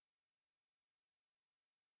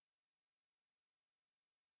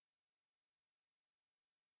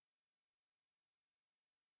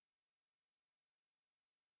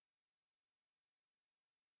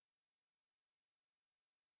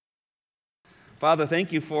Father,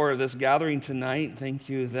 thank you for this gathering tonight. Thank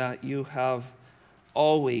you that you have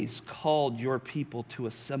always called your people to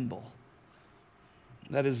assemble.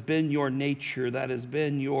 That has been your nature. That has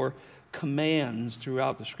been your commands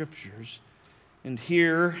throughout the Scriptures. And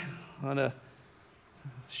here, on a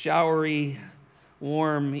showery,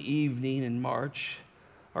 warm evening in March,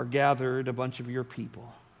 are gathered a bunch of your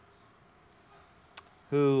people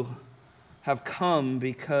who have come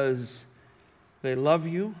because they love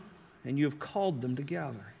you and you have called them to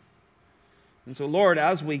gather. And so, Lord,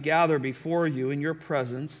 as we gather before you in your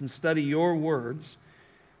presence and study your words,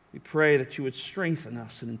 we pray that you would strengthen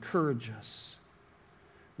us and encourage us.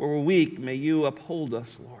 Where we're weak, may you uphold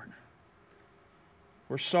us, Lord.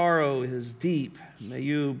 Where sorrow is deep, may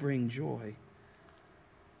you bring joy.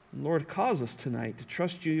 And Lord, cause us tonight to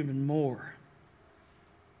trust you even more.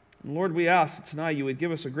 And Lord, we ask that tonight you would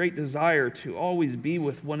give us a great desire to always be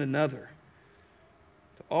with one another,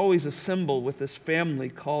 to always assemble with this family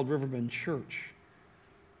called Riverbend Church.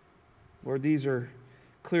 Lord, these are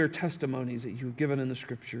clear testimonies that you've given in the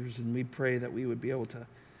Scriptures, and we pray that we would be able to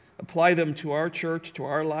apply them to our church, to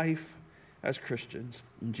our life as Christians.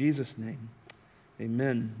 In Jesus' name,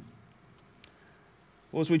 amen.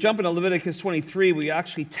 Well, as we jump into Leviticus 23, we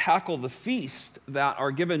actually tackle the feasts that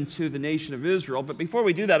are given to the nation of Israel. But before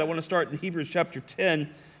we do that, I want to start in Hebrews chapter 10,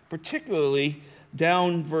 particularly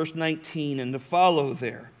down verse 19 and to follow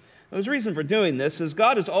there. Now, there's a reason for doing this, is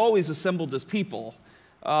God has always assembled his people.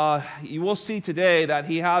 You will see today that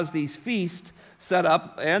he has these feasts set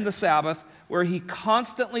up and the Sabbath where he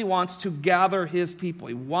constantly wants to gather his people.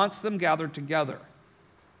 He wants them gathered together.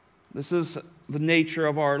 This is the nature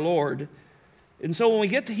of our Lord. And so when we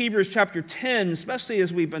get to Hebrews chapter 10, especially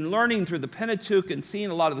as we've been learning through the Pentateuch and seeing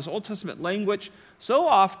a lot of this Old Testament language, so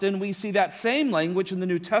often we see that same language in the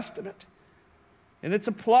New Testament. And it's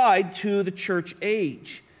applied to the church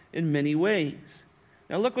age in many ways.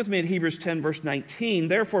 Now look with me at Hebrews 10, verse 19.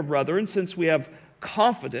 Therefore, brethren, since we have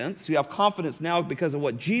confidence now because of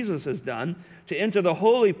what Jesus has done, to enter the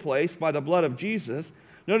holy place by the blood of Jesus.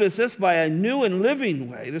 Notice this, by a new and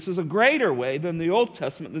living way. This is a greater way than the Old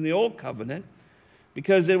Testament, than the Old Covenant,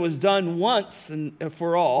 because it was done once and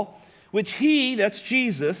for all, which he, that's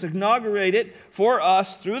Jesus, inaugurated for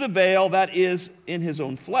us through the veil that is in his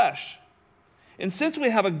own flesh. And since we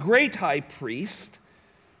have a great high priest,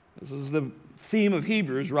 this is the theme of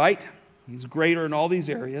Hebrews, right? He's greater in all these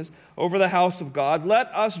areas, over the house of God, let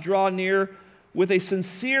us draw near with a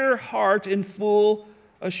sincere heart and full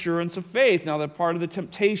assurance of faith. Now, that part of the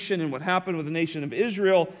temptation and what happened with the nation of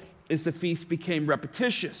Israel is the feast became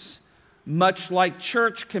repetitious, much like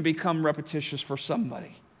church can become repetitious for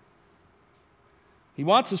somebody. He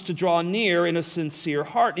wants us to draw near in a sincere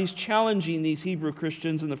heart. He's challenging these Hebrew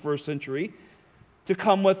Christians in the first century to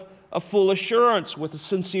come with a full assurance, with a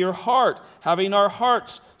sincere heart, having our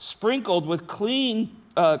hearts sprinkled with clean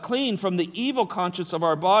from the evil conscience of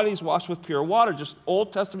our bodies, washed with pure water. Just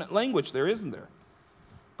Old Testament language there, isn't there?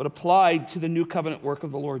 But applied to the new covenant work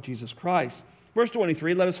of the Lord Jesus Christ. Verse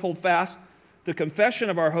 23, let us hold fast the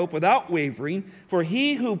confession of our hope without wavering, for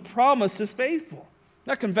he who promised is faithful.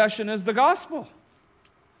 That confession is the gospel.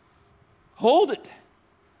 Hold it.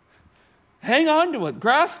 Hang on to it.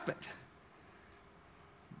 Grasp it.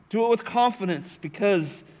 Do it with confidence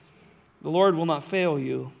because the Lord will not fail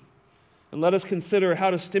you. And let us consider how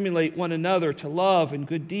to stimulate one another to love and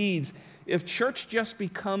good deeds. If church just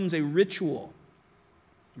becomes a ritual,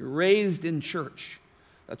 you're raised in church,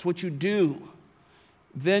 that's what you do,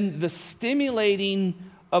 then the stimulating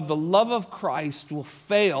of the love of Christ will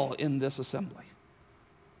fail in this assembly.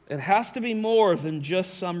 It has to be more than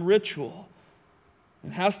just some ritual.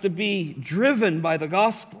 It has to be driven by the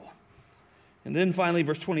gospel. And then finally,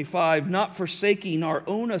 verse 25, not forsaking our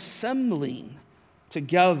own assembling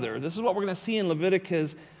together. This is what we're going to see in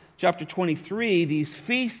Leviticus chapter 23, these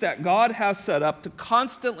feasts that God has set up to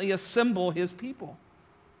constantly assemble his people.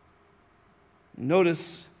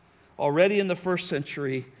 Notice, already in the first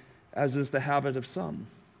century, as is the habit of some.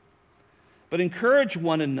 But encourage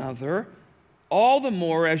one another all the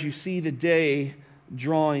more as you see the day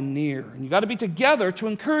drawing near. And you've got to be together to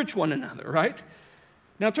encourage one another, right?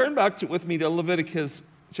 Now turn back with me to Leviticus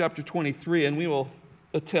chapter 23, and we will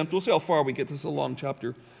we'll see how far we get. This is a long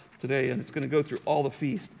chapter today, and it's going to go through all the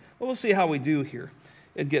feasts. But we'll see how we do here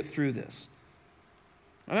and get through this.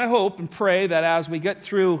 And I hope and pray that as we get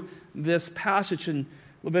through this passage in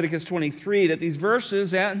Leviticus 23, that these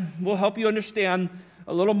verses will help you understand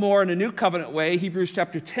a little more in a new covenant way, Hebrews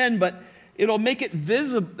chapter 10, but it'll make it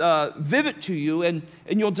vivid to you, and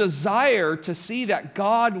you'll desire to see that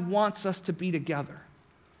God wants us to be together.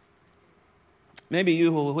 Maybe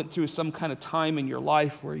you went through some kind of time in your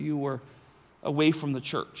life where you were away from the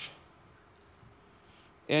church.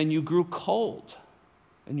 And you grew cold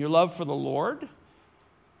in your love for the Lord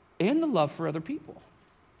and the love for other people.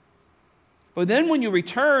 But then when you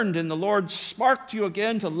returned and the Lord sparked you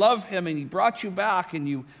again to love him and he brought you back and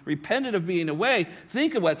you repented of being away,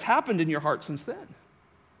 think of what's happened in your heart since then.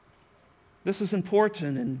 This is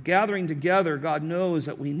important, and gathering together, God knows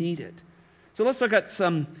that we need it. So let's look at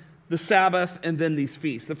the Sabbath and then these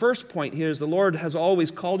feasts. The first point here is the Lord has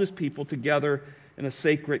always called his people together in a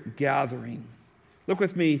sacred gathering. Look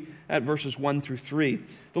with me at verses 1 through 3.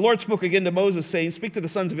 The Lord spoke again to Moses, saying, "Speak to the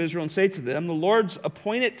sons of Israel and say to them, the Lord's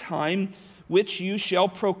appointed time which you shall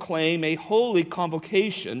proclaim a holy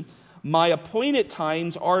convocation. My appointed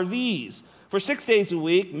times are these. For 6 days a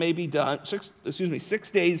week may be done,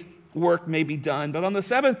 6 days work may be done, but on the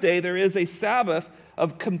seventh day there is a Sabbath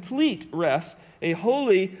of complete rest, a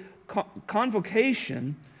holy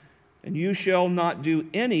convocation, and you shall not do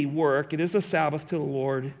any work. It is a Sabbath to the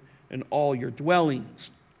Lord in all your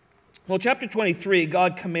dwellings." Well, chapter 23,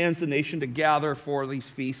 God commands the nation to gather for these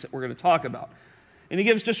feasts that we're going to talk about. And he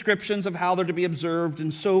gives descriptions of how they're to be observed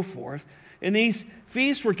and so forth. And these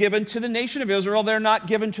feasts were given to the nation of Israel. They're not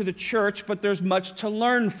given to the church, but there's much to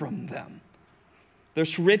learn from them.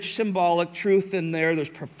 There's rich symbolic truth in there. There's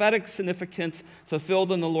prophetic significance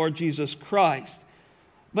fulfilled in the Lord Jesus Christ.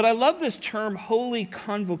 But I love this term, holy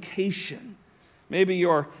convocation. Maybe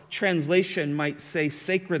your translation might say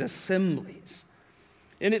sacred assemblies.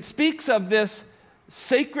 And it speaks of this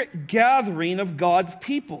sacred gathering of God's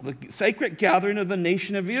people, the sacred gathering of the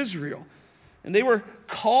nation of Israel. And they were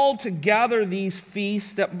called to gather these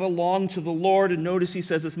feasts that belong to the Lord. And notice he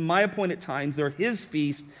says, it's my appointed times. They're his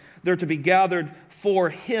feasts. They're to be gathered for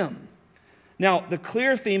him. Now, the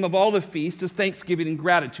clear theme of all the feasts is thanksgiving and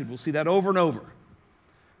gratitude. We'll see that over and over.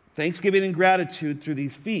 Thanksgiving and gratitude through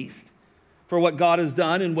these feasts for what God has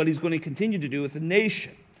done and what he's going to continue to do with the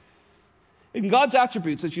nation. In God's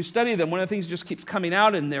attributes, as you study them, one of the things that just keeps coming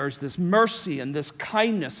out in there is this mercy and this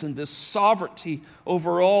kindness and this sovereignty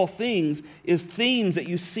over all things is themes that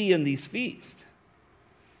you see in these feasts.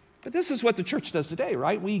 But this is what the church does today,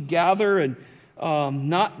 right? We gather and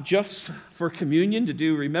not just for communion to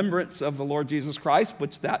do remembrance of the Lord Jesus Christ,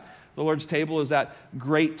 which the Lord's table is that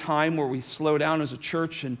great time where we slow down as a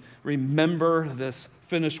church and remember this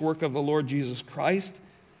finished work of the Lord Jesus Christ.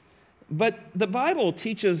 But the Bible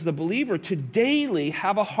teaches the believer to daily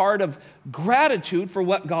have a heart of gratitude for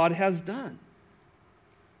what God has done.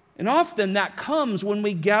 And often that comes when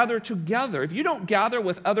we gather together. If you don't gather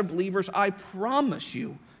with other believers, I promise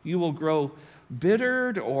you, you will grow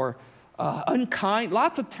bittered or unkind.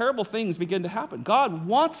 Lots of terrible things begin to happen. God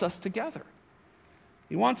wants us together.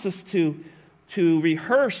 He wants us to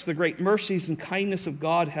rehearse the great mercies and kindness of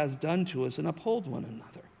God has done to us and uphold one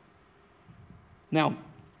another. Now,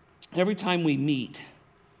 every time we meet,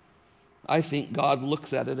 I think God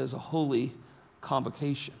looks at it as a holy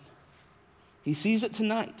convocation. He sees it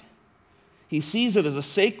tonight. He sees it as a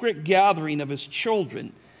sacred gathering of his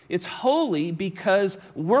children. It's holy because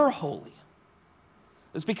we're holy.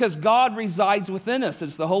 It's because God resides within us.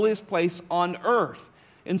 It's the holiest place on earth.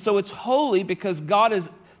 And so it's holy because God is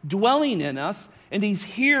dwelling in us and he's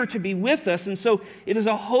here to be with us. And so it is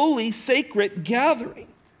a holy, sacred gathering.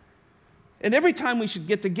 And every time we should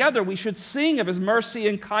get together, we should sing of his mercy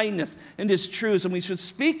and kindness and his truths, and we should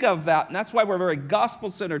speak of that. And that's why we're a very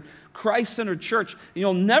gospel-centered, Christ-centered church. And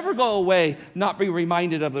you'll never go away not be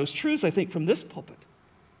reminded of those truths, I think, from this pulpit.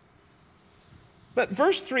 But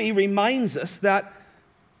verse 3 reminds us that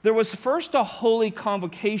there was first a holy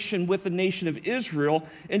convocation with the nation of Israel,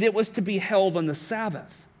 and it was to be held on the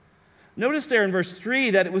Sabbath. Notice there in verse 3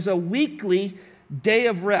 that it was a weekly day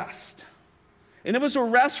of rest. And it was a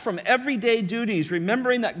rest from everyday duties,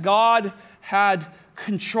 remembering that God had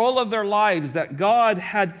control of their lives, that God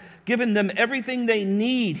had given them everything they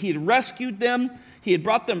need. He had rescued them. He had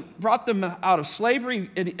brought them out of slavery.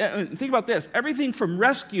 And think about this, everything from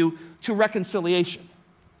rescue to reconciliation.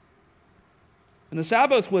 And the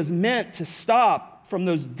Sabbath was meant to stop from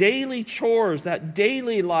those daily chores, that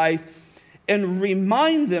daily life, and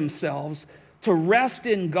remind themselves to rest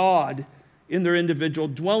in God in their individual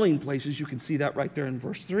dwelling places. You can see that right there in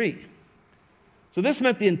verse 3. So this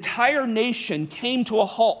meant the entire nation came to a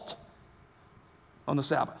halt on the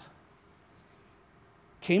Sabbath.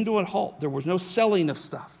 Came to a halt. There was no selling of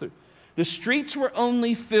stuff. The streets were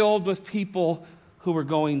only filled with people who were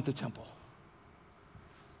going to the temple.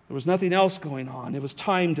 There was nothing else going on. It was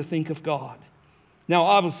time to think of God. Now,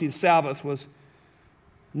 obviously, the Sabbath was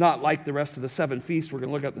not like the rest of the 7 feasts we're going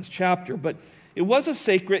to look at in this chapter, but It was a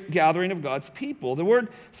sacred gathering of God's people. The word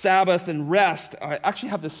Sabbath and rest actually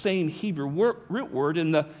have the same Hebrew root word,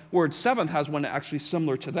 and the word seventh has one actually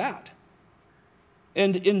similar to that.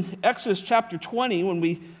 And in Exodus chapter 20, when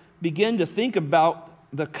we begin to think about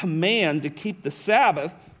the command to keep the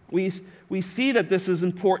Sabbath, we see that this is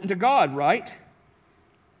important to God, right?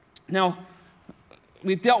 Now,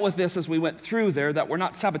 we've dealt with this as we went through there, that we're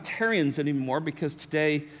not Sabbatarians anymore because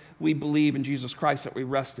today we believe in Jesus Christ, that we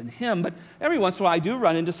rest in Him. But every once in a while I do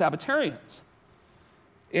run into Sabbatarians.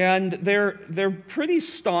 And they're pretty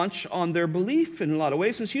staunch on their belief in a lot of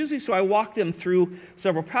ways. And it's usually so I walk them through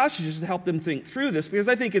several passages to help them think through this, because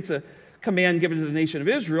I think it's a command given to the nation of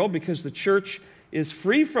Israel because the church is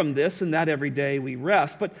free from this and that every day we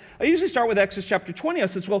rest. But I usually start with Exodus chapter 20. I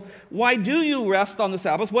says, well, why do you rest on the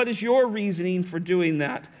Sabbath? What is your reasoning for doing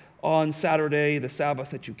that on Saturday, the Sabbath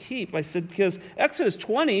that you keep? I said, because Exodus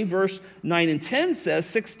 20, verse 9 and 10 says,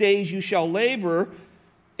 6 days you shall labor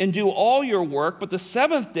and do all your work, but the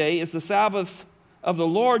seventh day is the Sabbath of the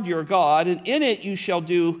Lord your God, and in it you shall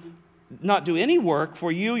not do any work,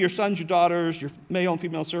 for you, your sons, your daughters, your male and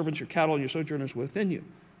female servants, your cattle, and your sojourners within you.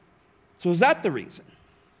 So is that the reason?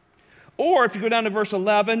 Or if you go down to verse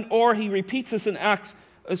 11, or he repeats this in Exodus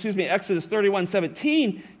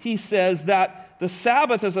 31:17, he says that the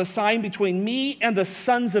Sabbath is a sign between me and the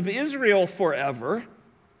sons of Israel forever.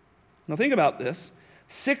 Now think about this.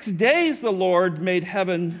 6 days the Lord made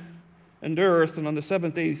heaven and earth, and on the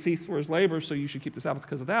seventh day he ceased for his labor, so you should keep the Sabbath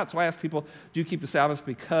because of that. So I ask people, do you keep the Sabbath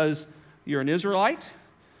because you're an Israelite?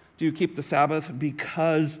 Do you keep the Sabbath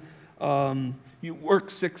because you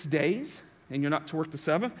work 6 days and you're not to work the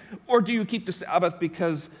seventh? Or do you keep the Sabbath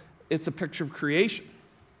because it's a picture of creation?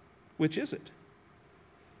 Which is it?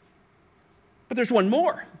 But there's one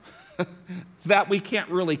more that we can't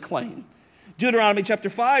really claim. Deuteronomy chapter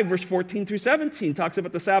 5, verse 14 through 17 talks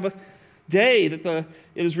about the Sabbath day, that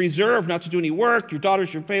it is reserved not to do any work. Your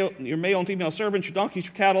daughters, your male and female servants, your donkeys,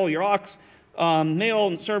 your cattle, your ox,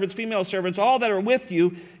 male servants, female servants, all that are with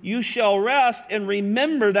you, you shall rest and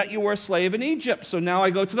remember that you were a slave in Egypt. So now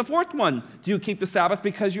I go to the fourth one. Do you keep the Sabbath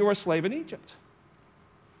because you were a slave in Egypt?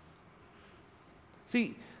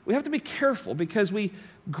 See, we have to be careful because we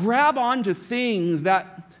grab onto things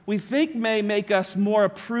that we think may make us more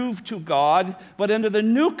approved to God, but under the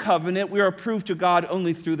new covenant, we are approved to God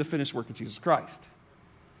only through the finished work of Jesus Christ.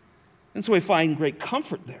 And so we find great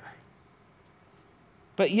comfort there.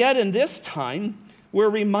 But yet in this time, we're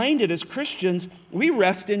reminded as Christians, we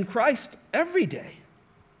rest in Christ every day.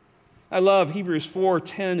 I love Hebrews 4,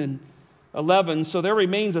 10 and 11. So there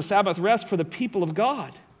remains a Sabbath rest for the people of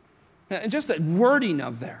God. And just that wording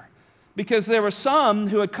of there. Because there were some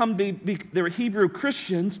who had come to be they were Hebrew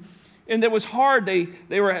Christians, and it was hard. They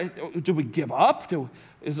were, do we give up?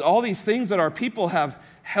 Is all these things that our people have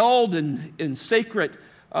held in sacred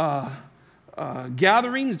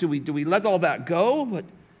gatherings, do we let all that go?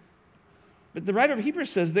 But the writer of Hebrews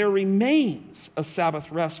says there remains a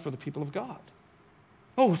Sabbath rest for the people of God.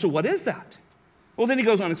 Oh, so what is that? Well, then he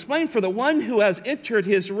goes on to explain, for the one who has entered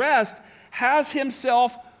his rest has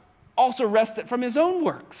himself also rested from his own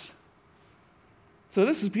works. So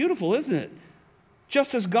this is beautiful, isn't it?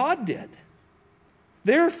 Just as God did.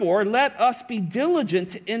 Therefore, let us be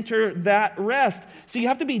diligent to enter that rest. So you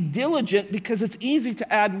have to be diligent because it's easy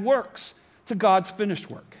to add works to God's finished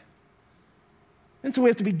work. And so we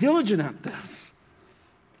have to be diligent at this.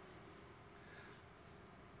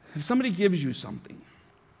 If somebody gives you something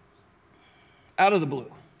out of the blue,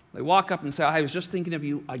 they walk up and say, I was just thinking of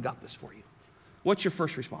you, I got this for you. What's your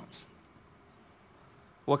first response?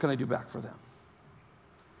 What can I do back for them?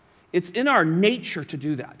 It's in our nature to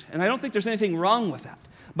do that. And I don't think there's anything wrong with that.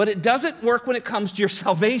 But it doesn't work when it comes to your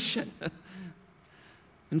salvation.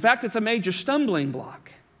 In fact, it's a major stumbling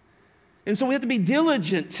block. And so we have to be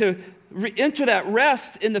diligent to enter that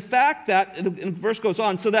rest in the fact that, and the verse goes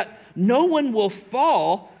on, so that no one will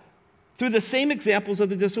fall through the same examples of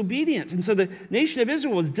the disobedient. And so the nation of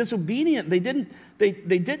Israel was disobedient. They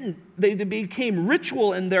became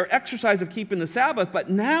ritual in their exercise of keeping the Sabbath.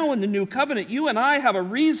 But now in the new covenant, you and I have a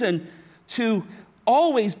reason to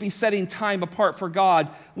always be setting time apart for God.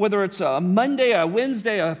 Whether it's a Monday, a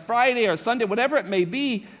Wednesday, a Friday, or a Sunday, whatever it may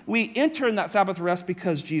be, we enter in that Sabbath rest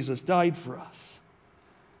because Jesus died for us.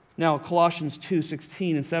 Now, Colossians 2,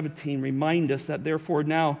 16 and 17 remind us that therefore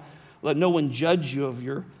now let no one judge you of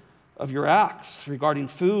your acts regarding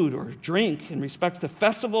food or drink in respects to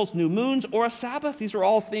festivals, new moons, or a Sabbath. These are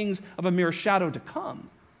all things of a mere shadow to come.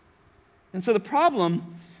 And so the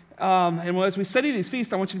problem, and as we study these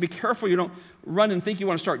feasts, I want you to be careful you don't run and think you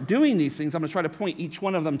want to start doing these things. I'm going to try to point each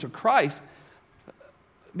one of them to Christ,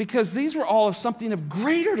 because these were all of something of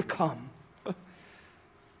greater to come.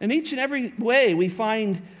 In each and every way, we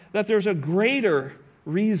find that there's a greater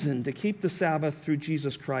reason to keep the Sabbath through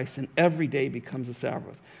Jesus Christ, and every day becomes a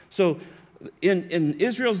Sabbath. So in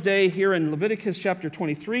Israel's day, here in Leviticus chapter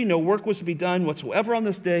 23, no work was to be done whatsoever on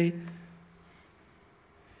this day.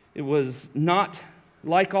 It was not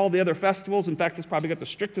like all the other festivals. In fact, it's probably got the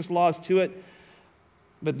strictest laws to it.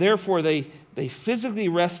 But therefore, they physically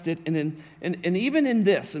rested. And even in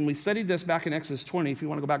this, and we studied this back in Exodus 20, if you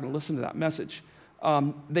want to go back and listen to that message,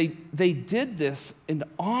 they did this in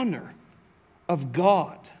honor of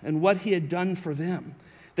God and what he had done for them.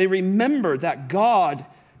 They remembered that God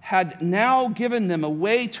had now given them a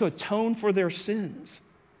way to atone for their sins.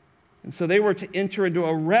 And so they were to enter into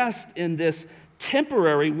a rest in this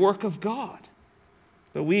temporary work of God.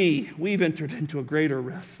 But we've entered into a greater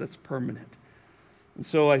rest that's permanent. And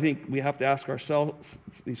so I think we have to ask ourselves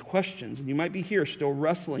these questions. And you might be here still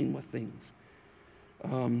wrestling with things.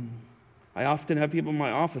 I often have people in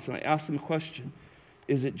my office and I ask them a question.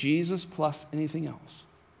 Is it Jesus plus anything else?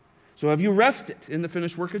 So have you rested in the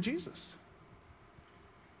finished work of Jesus?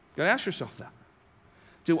 You've got to ask yourself that.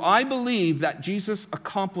 Do I believe that Jesus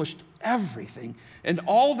accomplished everything and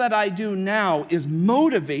all that I do now is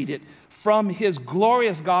motivated from his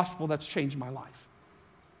glorious gospel that's changed my life?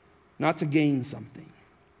 Not to gain something.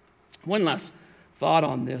 One last thought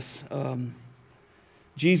on this.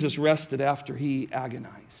 Jesus rested after he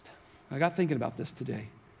agonized. I got thinking about this today.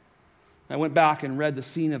 I went back and read the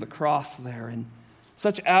scene of the cross there, and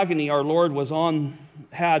such agony our Lord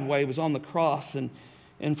had while he was on the cross, and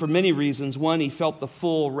for many reasons. One, he felt the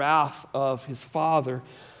full wrath of his Father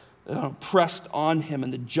pressed on him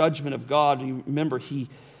and the judgment of God. You remember, he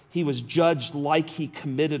was judged like he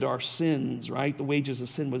committed our sins, right? The wages of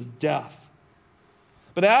sin was death.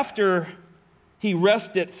 But after he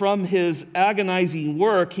rested from his agonizing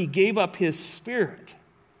work, he gave up his spirit.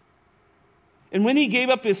 And when he gave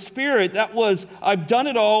up his spirit, that was, I've done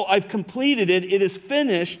it all, I've completed it, it is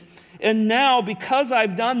finished. And now, because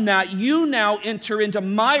I've done that, you now enter into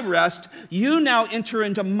my rest. You now enter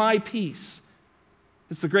into my peace.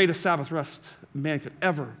 It's the greatest Sabbath rest man could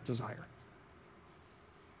ever desire.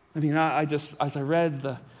 I mean, I just, as I read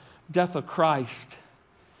the death of Christ,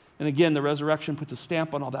 and again, the resurrection puts a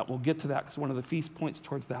stamp on all that. We'll get to that because one of the feast points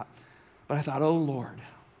towards that. But I thought, oh Lord,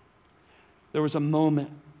 there was a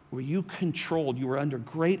moment where you controlled, you were under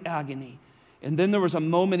great agony. And then there was a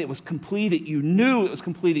moment it was completed. You knew it was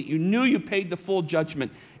completed. You knew you paid the full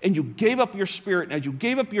judgment. And you gave up your spirit. And as you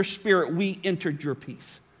gave up your spirit, we entered your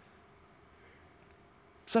peace.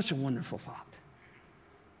 Such a wonderful thought.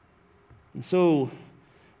 And so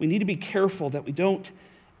we need to be careful that we don't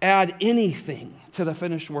add anything to the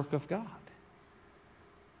finished work of God.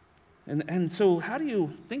 And so how do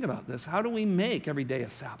you think about this? How do we make every day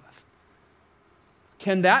a Sabbath?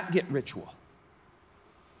 Can that get ritual?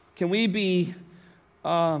 Can we be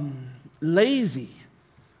lazy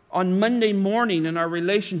on Monday morning in our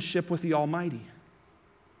relationship with the Almighty?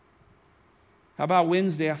 How about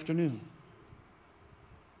Wednesday afternoon?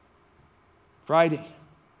 Friday?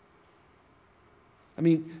 I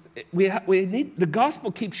mean, we need, the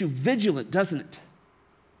gospel keeps you vigilant, doesn't it?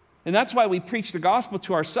 And that's why we preach the gospel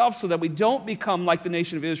to ourselves, so that we don't become like the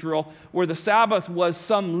nation of Israel, where the Sabbath was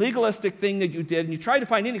some legalistic thing that you did, and you tried to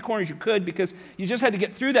find any corners you could because you just had to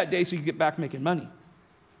get through that day so you could get back making money.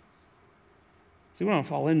 See, we don't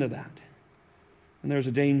fall into that. And there's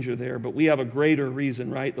a danger there, but we have a greater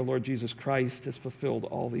reason, right? The Lord Jesus Christ has fulfilled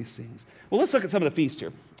all these things. Well, let's look at some of the feasts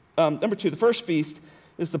here. Number 2, the first feast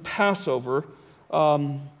is the Passover.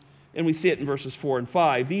 And we see it in verses 4 and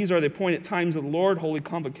 5. These are the appointed times of the Lord, holy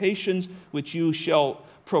convocations, which you shall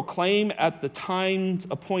proclaim at the times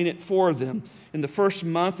appointed for them. In the first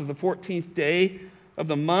month of the 14th day of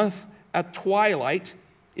the month at twilight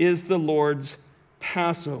is the Lord's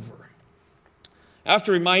Passover.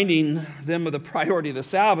 After reminding them of the priority of the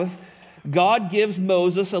Sabbath, God gives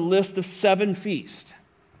Moses a list of 7 feasts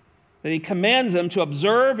that he commands them to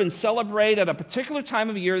observe and celebrate at a particular time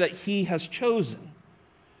of year that he has chosen.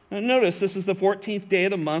 Now notice, this is the 14th day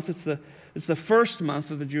of the month. It's the first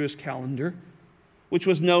month of the Jewish calendar, which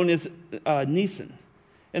was known as Nisan.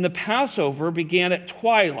 And the Passover began at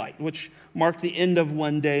twilight, which marked the end of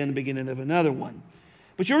one day and the beginning of another one.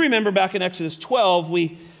 But you'll remember back in Exodus 12,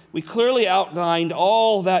 we clearly outlined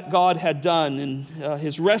all that God had done in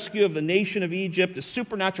his rescue of the nation of Egypt, the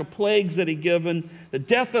supernatural plagues that he'd given, the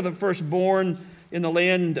death of the firstborn in the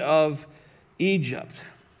land of Egypt.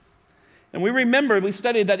 And we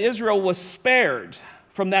studied that Israel was spared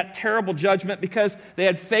from that terrible judgment because they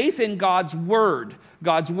had faith in God's word.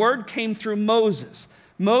 God's word came through Moses.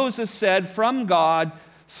 Moses said from God,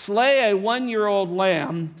 slay a 1-year-old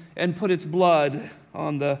lamb and put its blood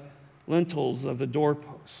on the lintels of the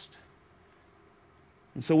doorpost.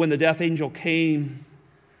 And so when the death angel came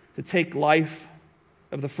to take life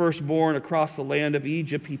of the firstborn across the land of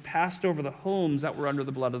Egypt, he passed over the homes that were under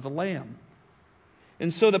the blood of the Lamb.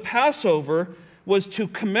 And so the Passover was to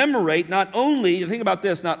commemorate not only, think about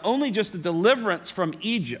this, not only just the deliverance from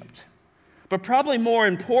Egypt, but probably more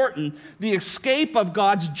important, the escape of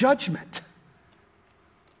God's judgment.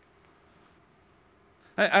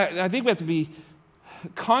 I think we have to be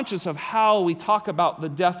conscious of how we talk about the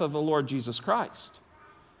death of the Lord Jesus Christ.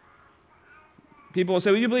 People will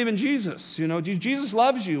say, well, you believe in Jesus. You know, Jesus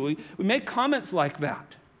loves you. We make comments like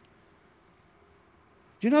that.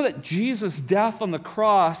 Do you know that Jesus' death on the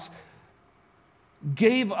cross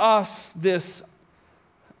gave us this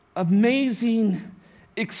amazing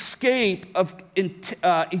escape of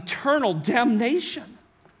eternal damnation?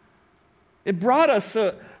 It brought us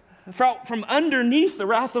from underneath the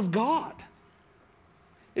wrath of God.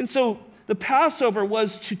 And so the Passover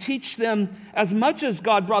was to teach them, as much as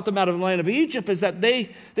God brought them out of the land of Egypt, is that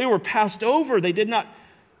they were passed over. They did not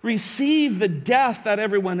receive the death that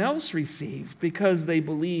everyone else received because they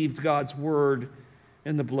believed God's word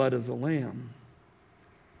and the blood of the Lamb.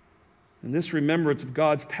 And this remembrance of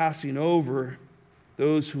God's passing over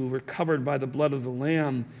those who were covered by the blood of the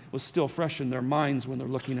Lamb was still fresh in their minds when they're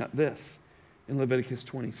looking at this in Leviticus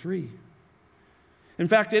 23. In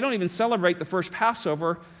fact, they don't even celebrate the first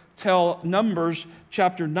Passover till Numbers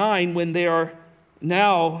chapter 9, when they are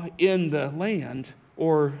now in the land,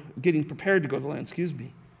 or getting prepared to go to the land,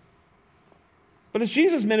 But as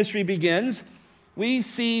Jesus' ministry begins, we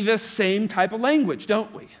see this same type of language,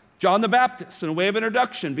 don't we? John the Baptist, in a way of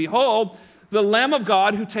introduction, behold, the Lamb of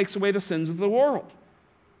God who takes away the sins of the world.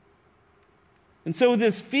 And so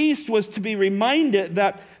this feast was to be reminded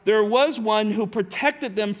that there was one who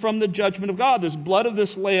protected them from the judgment of God. This blood of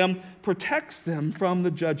this lamb protects them from the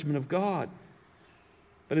judgment of God.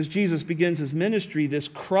 But as Jesus begins his ministry, this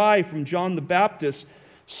cry from John the Baptist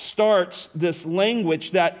starts this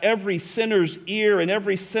language that every sinner's ear and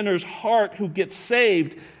every sinner's heart who gets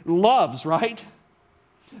saved loves, right?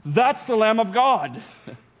 That's the Lamb of God.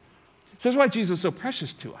 This is why Jesus is so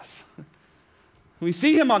precious to us. We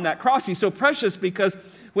see him on that cross. He's so precious because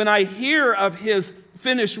when I hear of his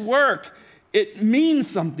finished work, it means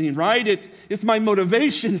something, right? It's my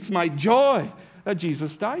motivation. It's my joy that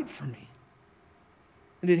Jesus died for me.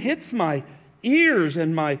 And it hits my ears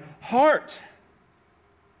and my heart.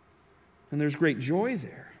 And there's great joy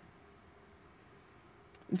there.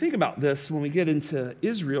 And think about this when we get into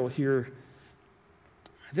Israel here.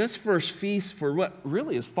 This first feast for what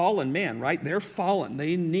really is fallen man, right? They're fallen.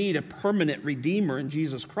 They need a permanent redeemer in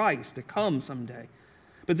Jesus Christ to come someday.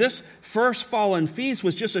 But this first fallen feast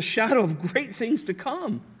was just a shadow of great things to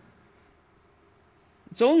come.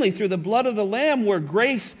 It's only through the blood of the Lamb where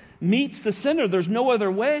grace meets the sinner. There's no other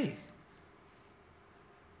way.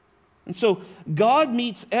 And so God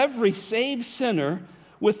meets every saved sinner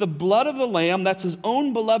with the blood of the Lamb, that's his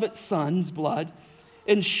own beloved Son's blood,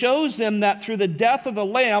 and shows them that through the death of the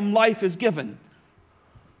Lamb, life is given.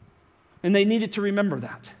 And they needed to remember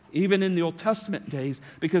that, even in the Old Testament days,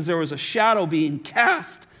 because there was a shadow being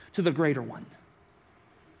cast to the greater one,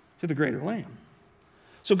 to the greater Lamb.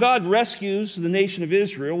 So God rescues the nation of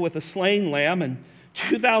Israel with a slain lamb, and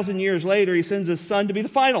 2,000 years later, he sends his Son to be the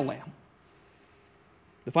final lamb,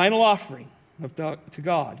 the final offering to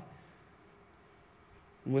God.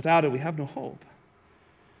 And without it, we have no hope.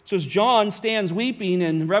 So as John stands weeping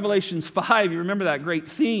in Revelation 5, you remember that great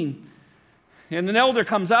scene. And an elder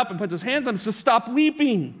comes up and puts his hands on him and says, stop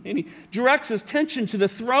weeping. And he directs his attention to the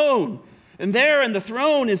throne. And there in the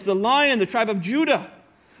throne is the Lion, the tribe of Judah.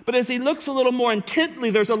 But as he looks a little more intently,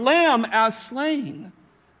 there's a lamb as slain.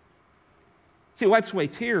 See, it wipes away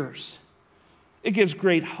tears. It gives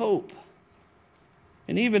great hope.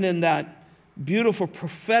 And even in that beautiful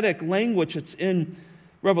prophetic language that's in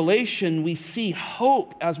Revelation, we see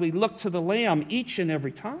hope as we look to the Lamb each and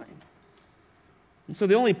every time. And so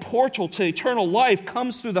the only portal to eternal life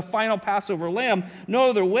comes through the final Passover lamb,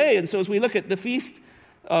 no other way. And so as we look at the feast,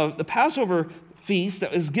 the Passover feast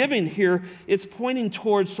that is given here, it's pointing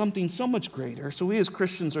towards something so much greater. So we as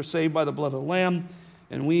Christians are saved by the blood of the Lamb,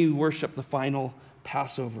 and we worship the final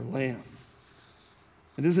Passover lamb.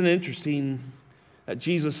 And isn't it interesting that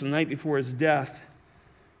Jesus, the night before his death,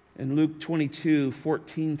 in Luke 22,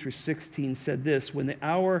 14 through 16 said this, when the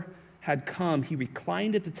hour had come, he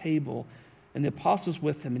reclined at the table and the apostles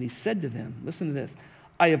with him, and he said to them, listen to this,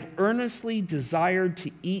 I have earnestly desired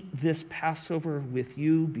to eat this Passover with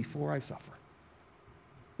you before I suffer.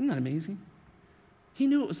 Isn't that amazing? He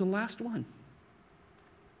knew it was the last one.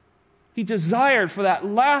 He desired for that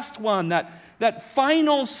last one, that that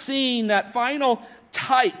final scene, that final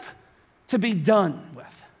type to be done with.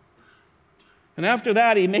 And after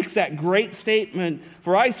that, he makes that great statement,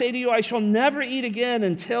 "For I say to you, I shall never eat again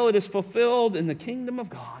until it is fulfilled in the kingdom of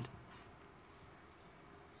God."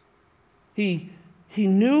 He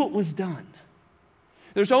knew it was done.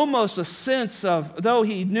 There's almost a sense of, though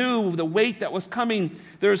he knew the weight that was coming,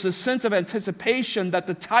 there's a sense of anticipation that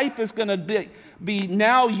the type is going to be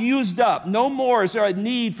now used up. No more is there a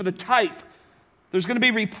need for the type. There's going to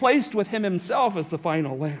be replaced with him himself as the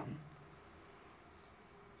final lamb.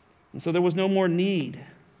 And so there was no more need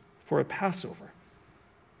for a Passover.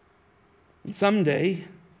 And someday,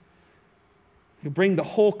 he'll bring the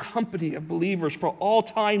whole company of believers for all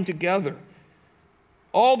time together.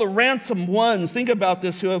 All the ransomed ones, think about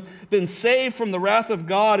this, who have been saved from the wrath of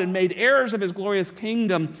God and made heirs of his glorious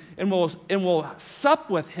kingdom, and will sup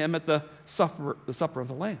with him at the supper of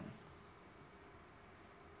the Lamb.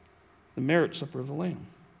 The marriage supper of the Lamb.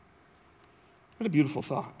 What a beautiful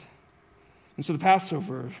thought. And so the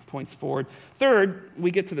Passover points forward. Third,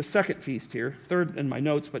 we get to the second feast here. Third in my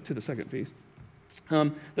notes, but to the second feast.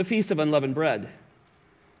 The Feast of Unleavened Bread.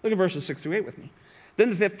 Look at verses 6 through 8 with me. Then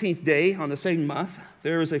the 15th day on the same month,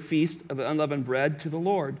 there is a feast of unleavened bread to the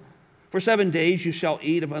Lord. For 7 days you shall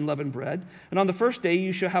eat of unleavened bread, and on the first day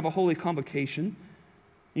you shall have a holy convocation.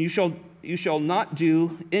 You shall not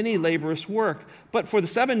do any laborious work, but for the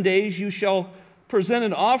 7 days you shall present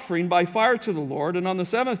an offering by fire to the Lord, and on the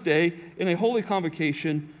 7th day, in a holy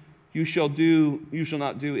convocation, you shall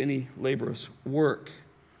not do any laborious work.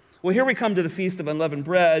 Well, here we come to the Feast of Unleavened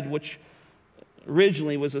Bread, which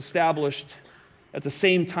originally was established at the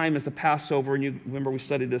same time as the Passover, and you remember we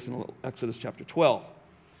studied this in Exodus chapter 12.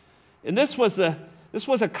 And this was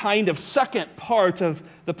a kind of second part of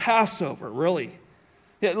the really.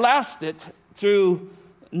 It lasted through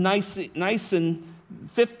Nisan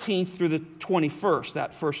 15th through the 21st,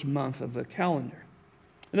 that first month of the calendar.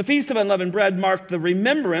 And the Feast of Unleavened Bread marked the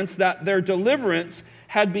remembrance that their deliverance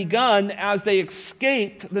had begun as they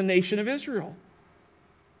escaped the nation of Israel.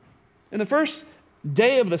 And the first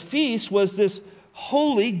day of the feast was this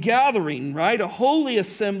holy gathering, right? A holy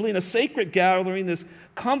assembly and a sacred gathering, this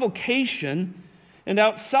convocation. And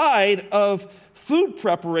outside of food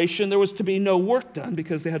preparation, there was to be no work done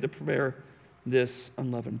because they had to prepare this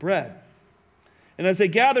unleavened bread. And as they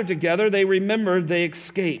gathered together, they remembered they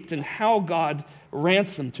escaped and how God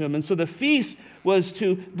ransomed them. And so the feast was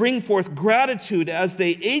to bring forth gratitude as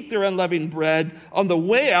they ate their unleavened bread on the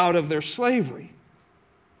way out of their slavery.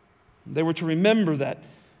 They were to remember that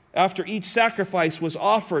after each sacrifice was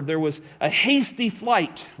offered, there was a hasty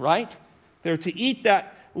flight, right? They were to eat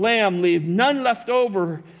that lamb, leave none left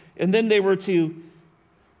over, and then they were to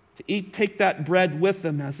take that bread with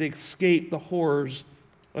them as they escaped the horrors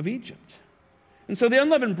of Egypt. And so the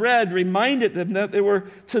unleavened bread reminded them that they were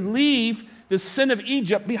to leave the sin of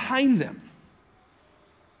Egypt behind them.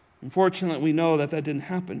 Unfortunately, we know that didn't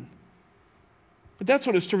happen. But that's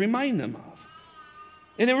what it's to remind them of.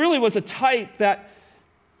 And it really was a type that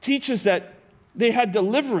teaches that they had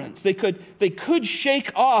deliverance. They could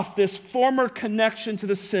shake off this former connection to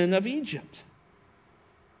the sin of Egypt.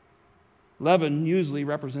 Leaven usually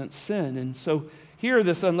represents sin. And so here,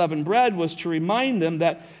 this unleavened bread was to remind them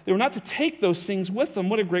that they were not to take those things with them.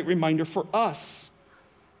 What a great reminder for us.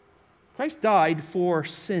 Christ died for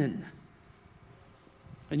sin.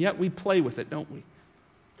 And yet we play with it, don't we?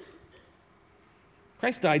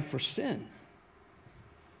 Christ died for sin.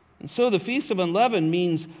 And so the Feast of Unleavened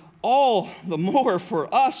means all the more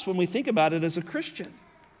for us when we think about it as a Christian.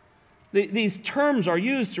 These terms are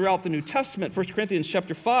used throughout the New Testament. 1 Corinthians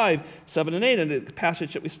chapter 5, 7 and 8, and the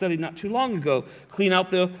passage that we studied not too long ago. Clean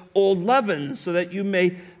out the old leaven so that you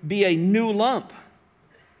may be a new lump,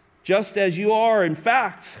 just as you are, in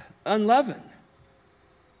fact, unleavened.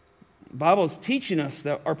 The Bible is teaching us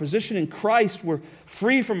that our position in Christ, we're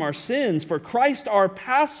free from our sins. For Christ, our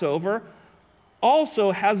Passover,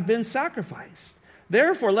 also has been sacrificed.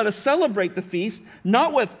 Therefore, let us celebrate the feast,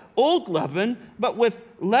 not with old leaven, but with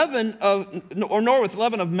nor with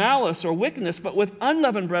leaven of malice or wickedness, but with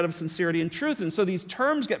unleavened bread of sincerity and truth. And so these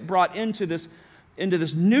terms get brought into this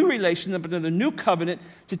new relationship, into the new covenant,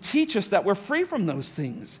 to teach us that we're free from those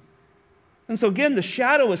things. And so again, the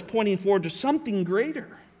shadow is pointing forward to something greater.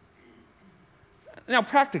 Now,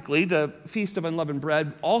 practically, the Feast of Unleavened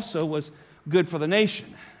Bread also was good for the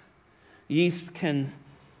nation. Yeast can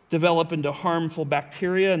develop into harmful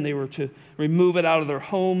bacteria, and they were to remove it out of their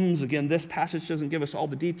homes. Again, this passage doesn't give us all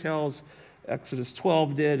the details. Exodus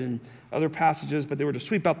 12 did, and other passages, but they were to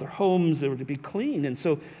sweep out their homes. They were to be clean. And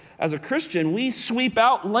so, as a Christian, we sweep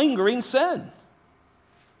out lingering sin.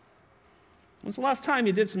 When's the last time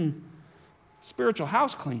you did some spiritual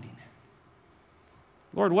house cleaning.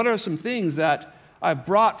 Lord, what are some things that I've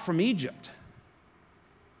brought from Egypt?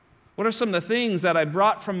 What are some of the things that I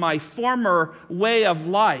brought from my former way of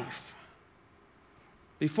life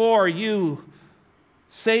before you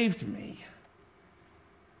saved me?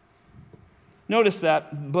 Notice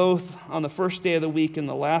that both on the first day of the week and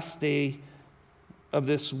the last day of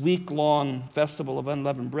this week-long festival of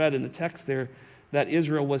unleavened bread in the text there, that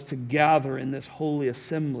Israel was to gather in this holy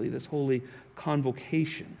assembly, this holy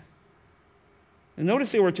convocation. And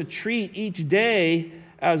notice they were to treat each day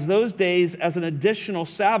as those days as an additional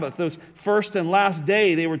Sabbath. Those first and last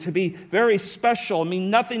day, they were to be very special. I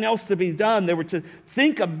mean, nothing else to be done. They were to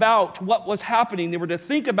think about what was happening. They were to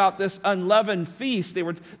think about this unleavened feast. They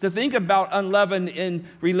were to think about unleavened in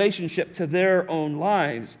relationship to their own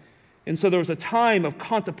lives. And so there was a time of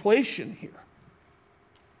contemplation here.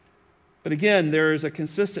 But again, there is a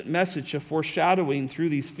consistent message of foreshadowing through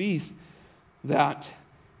these feasts that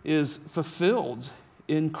is fulfilled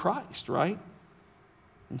in Christ, right?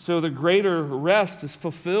 And so the greater rest is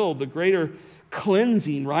fulfilled, the greater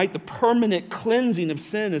cleansing, right? The permanent cleansing of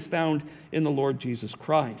sin is found in the Lord Jesus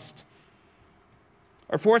Christ.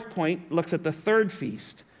 Our fourth point looks at the third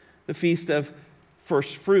feast, the feast of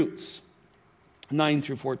first fruits. 9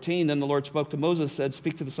 through 14, then the Lord spoke to Moses, said,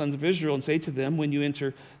 "Speak to the sons of Israel and say to them, when you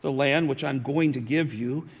enter the land which I'm going to give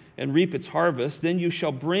you and reap its harvest, then you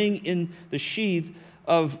shall bring in the sheaf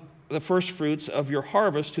of the first fruits of your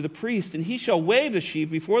harvest to the priest, and he shall wave the sheaf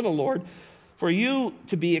before the Lord for you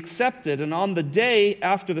to be accepted. And on the day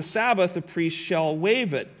after the Sabbath, the priest shall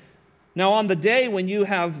wave it. Now on the day when you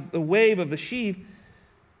have the wave of the sheaf,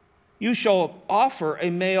 you shall offer a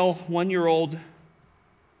male 1-year-old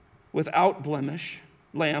without blemish,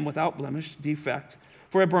 lamb without blemish, defect,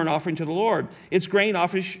 for a burnt offering to the Lord. Its grain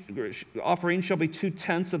offering shall be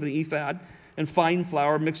 2/10 of an ephah, and fine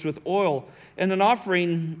flour mixed with oil, and an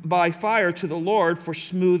offering by fire to the Lord for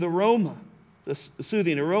smooth aroma, the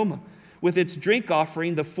soothing aroma, with its drink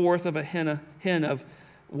offering, the 1/4 of a hin of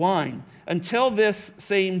wine. Until this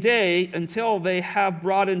same day, until they have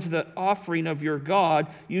brought into the offering of your God,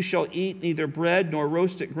 you shall eat neither bread, nor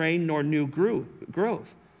roasted grain, nor new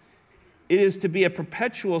growth. It is to be a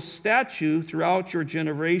perpetual statute throughout your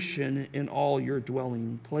generation in all your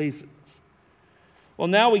dwelling places." Well,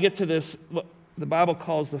 now we get to this, what the Bible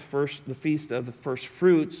calls the feast of the first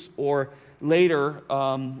fruits, or later,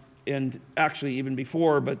 and actually even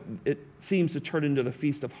before, but it seems to turn into the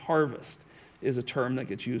feast of harvest, is a term that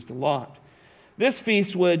gets used a lot. This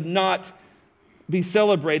feast would not be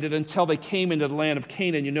celebrated until they came into the land of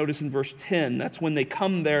Canaan. You notice in verse 10, that's when they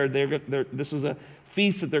come there. This is a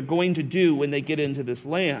feast that they're going to do when they get into this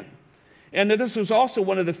land. And this was also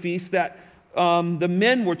one of the feasts that the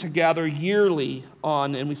men were to gather yearly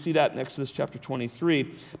on, and we see that in Exodus chapter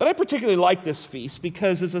 23. But I particularly like this feast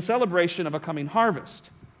because it's a celebration of a coming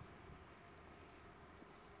harvest.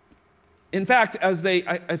 In fact,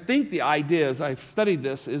 I think the idea, as I've studied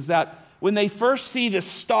this, is that when they first see the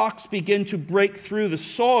stalks begin to break through the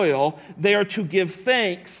soil, they are to give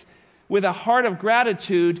thanks with a heart of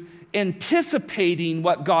gratitude, anticipating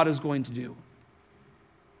what God is going to do.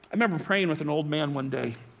 I remember praying with an old man one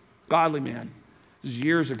day, godly man, this was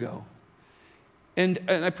years ago. And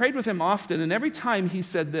I prayed with him often, and every time he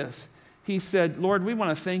said this, he said, "Lord, we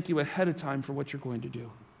want to thank you ahead of time for what you're going to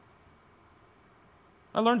do."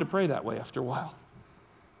 I learned to pray that way after a while.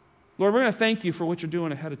 Lord, we're going to thank you for what you're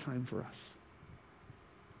doing ahead of time for us.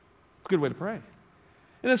 It's a good way to pray.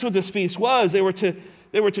 And that's what this feast was. They were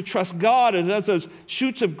to trust God, and as those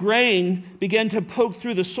shoots of grain began to poke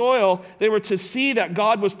through the soil, they were to see that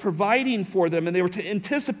God was providing for them, and they were to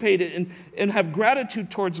anticipate it and have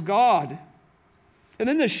gratitude towards God. And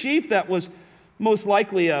then the sheaf that was most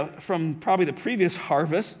likely from probably the previous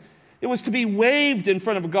harvest, it was to be waved in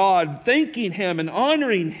front of God, thanking him and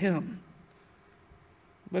honoring him.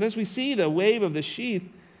 But as we see the wave of the sheaf,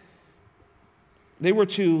 they were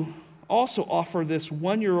to also offer this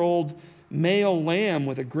 1-year-old male lamb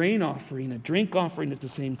with a grain offering, a drink offering at the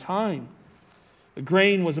same time. The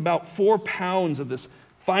grain was about 4 pounds of this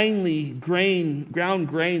finely ground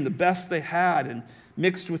grain, the best they had, and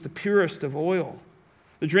mixed with the purest of oil.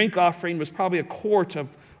 The drink offering was probably a quart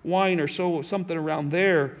of wine or so, something around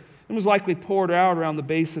there, and was likely poured out around the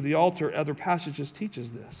base of the altar. Other passages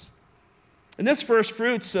teaches this. And this first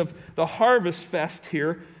fruits of the harvest fest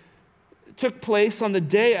here took place on the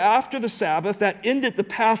day after the Sabbath that ended the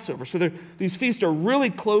Passover. So these feasts are really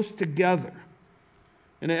close together.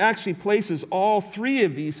 And it actually places all 3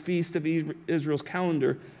 of these feasts of Israel's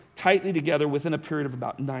calendar tightly together within a period of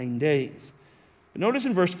about 9 days. But notice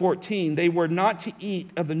in verse 14, they were not to eat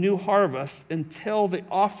of the new harvest until the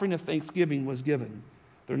offering of thanksgiving was given.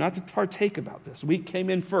 They're not to partake about this. Wheat came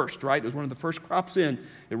in first, right? It was one of the first crops in.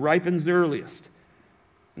 It ripens the earliest.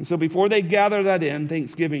 And so before they gather that in,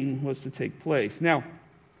 Thanksgiving was to take place. Now,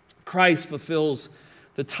 Christ fulfills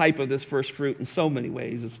the type of this first fruit in so many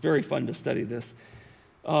ways. It's very fun to study this.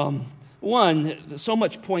 One, so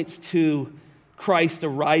much points to Christ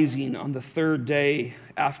arising on the third day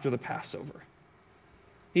after the Passover.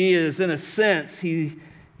 He is, in a sense, he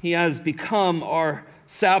has become our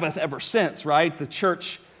Sabbath ever since, right? The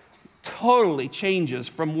church totally changes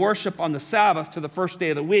from worship on the Sabbath to the first day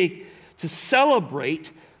of the week to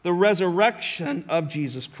celebrate the resurrection of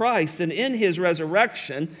Jesus Christ. And in his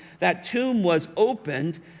resurrection, that tomb was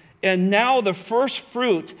opened, and now the first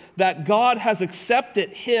fruit that God has accepted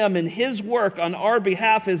him and his work on our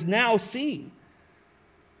behalf is now seen.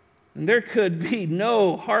 And there could be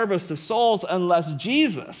no harvest of souls unless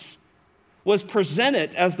Jesus was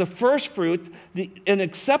presented as the first fruit and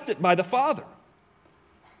accepted by the Father.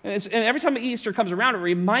 And every time Easter comes around, it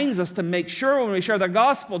reminds us to make sure when we share the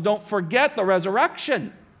gospel, don't forget the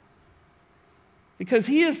resurrection. Because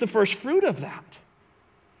he is the first fruit of that.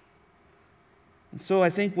 And so I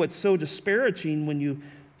think what's so disparaging when you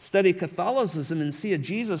study Catholicism and see a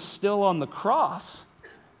Jesus still on the cross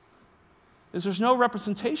is there's no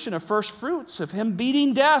representation of first fruits, of him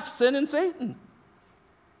beating death, sin, and Satan.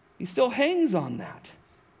 He still hangs on that.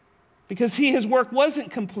 Because his work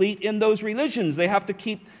wasn't complete in those religions. They have to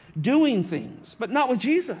keep doing things, but not with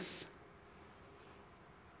Jesus.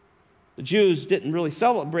 The Jews didn't really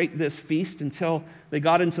celebrate this feast until they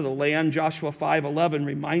got into the land. Joshua 5:11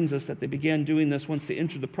 reminds us that they began doing this once they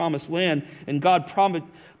entered the promised land, and God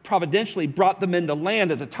providentially brought them into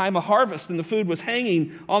land at the time of harvest, and the food was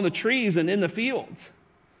hanging on the trees and in the fields.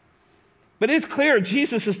 But it's clear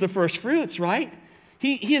Jesus is the first fruits, right?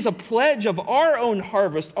 He is a pledge of our own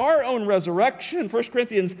harvest, our own resurrection. 1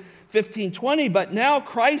 Corinthians 15:20, but now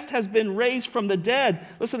Christ has been raised from the dead.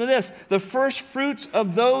 Listen to this, the first fruits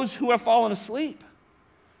of those who have fallen asleep.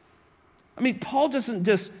 I mean, Paul doesn't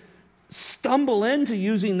just stumble into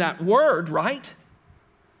using that word, right?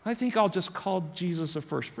 I think I'll just call Jesus a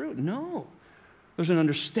first fruit. No, there's an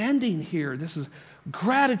understanding here. This is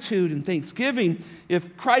gratitude and thanksgiving.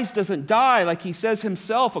 If Christ doesn't die, like he says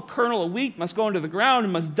himself, a kernel of wheat must go into the ground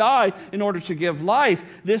and must die in order to give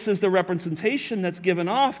life. This is the representation that's given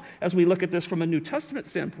off as we look at this from a New Testament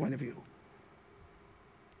standpoint of view.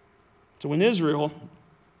 So when Israel,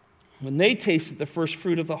 when they tasted the first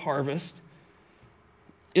fruit of the harvest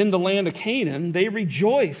in the land of Canaan, they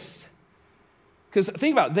rejoiced. Because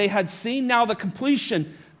think about it, they had seen now the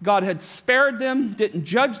completion. God had spared them, didn't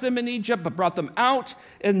judge them in Egypt, but brought them out.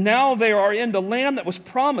 And now they are in the land that was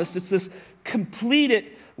promised. It's this completed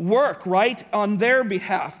work, right, on their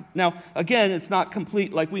behalf. Now, again, it's not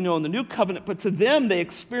complete like we know in the New Covenant, but to them, they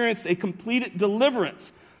experienced a completed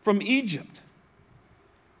deliverance from Egypt.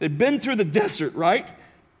 They'd been through the desert, right?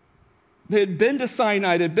 They had been to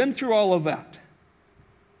Sinai. They'd been through all of that.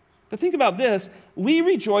 But think about this. We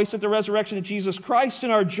rejoice at the resurrection of Jesus Christ,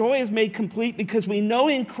 and our joy is made complete because we know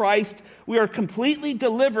in Christ we are completely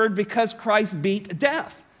delivered because Christ beat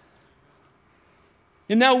death.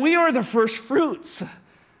 And now we are the first fruits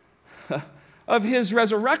of his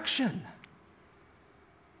resurrection.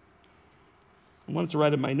 I wanted to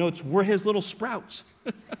write in my notes, we're his little sprouts.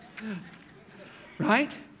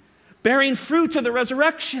 Right? Bearing fruit of the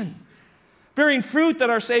resurrection. Bearing fruit that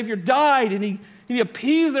our Savior died and he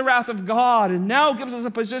appeased the wrath of God and now gives us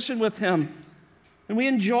a position with him. And we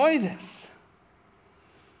enjoy this.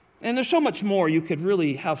 And there's so much more. You could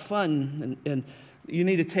really have fun, and you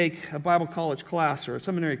need to take a Bible college class or a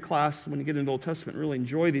seminary class when you get into the Old Testament and really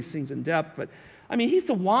enjoy these things in depth. But, I mean, he's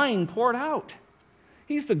the wine poured out.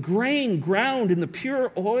 He's the grain ground in the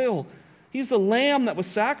pure oil. He's the lamb that was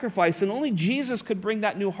sacrificed, and only Jesus could bring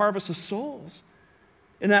that new harvest of souls.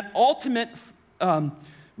 And that ultimate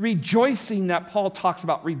rejoicing that Paul talks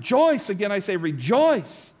about. Rejoice. Again, I say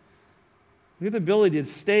rejoice. We have the ability to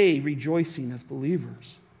stay rejoicing as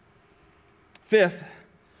believers. Fifth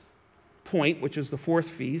point, which is the fourth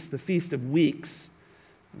feast, the Feast of Weeks,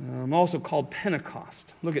 also called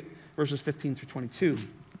Pentecost. Look at verses 15 through 22.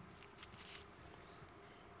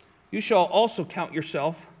 You shall also count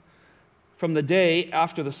yourself from the day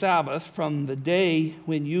after the Sabbath, from the day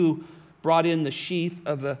when you brought in the sheaf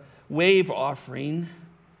of the wave offering.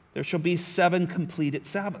 There shall be 7 completed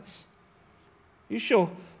Sabbaths. You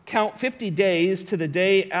shall count 50 days to the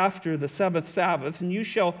day after the 7th Sabbath, and you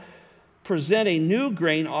shall present a new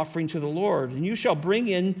grain offering to the Lord. And you shall bring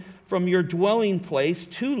in from your dwelling place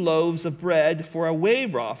 2 loaves of bread for a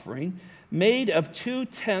wave offering, made of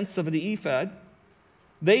 2/10 of an ephah.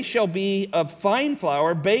 They shall be of fine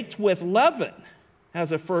flour, baked with leaven,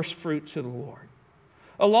 as a first fruit to the Lord.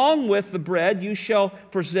 Along with the bread, you shall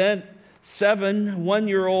present 7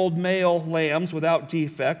 one-year-old male lambs without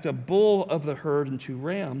defect, a bull of the herd, and 2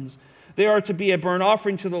 rams. They are to be a burnt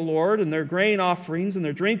offering to the Lord, and their grain offerings and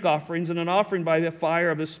their drink offerings, and an offering by the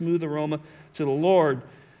fire of a smooth aroma to the Lord.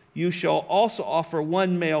 You shall also offer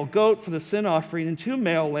 1 male goat for the sin offering, and 2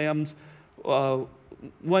 male lambs,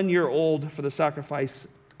 1 year old, for the sacrifice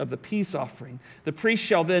of the peace offering. The priest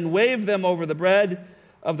shall then wave them over the bread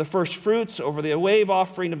of the first fruits, over the wave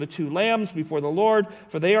offering of the 2 lambs before the Lord,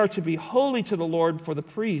 for they are to be holy to the Lord for the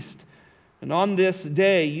priest. And on this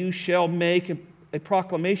day you shall make a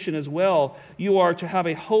proclamation as well. You are to have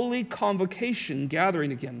a holy convocation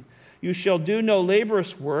gathering again. You shall do no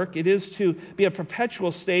laborious work. It is to be a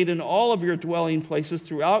perpetual state in all of your dwelling places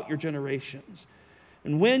throughout your generations.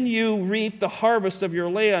 And when you reap the harvest of your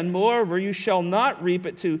land, moreover, you shall not reap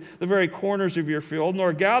it to the very corners of your field,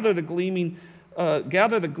 nor gather the gleaning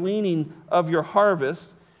of your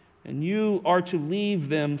harvest, and you are to leave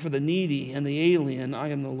them for the needy and the alien. I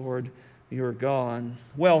am the Lord your God.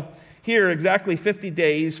 Well, here, exactly 50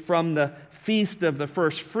 days from the feast of the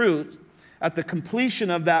first fruit, at the completion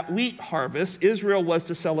of that wheat harvest, Israel was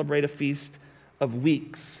to celebrate a feast of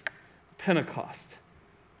weeks, Pentecost.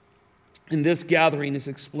 And this gathering is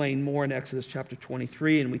explained more in Exodus chapter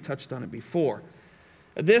 23, and we touched on it before.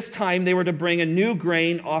 At this time, they were to bring a new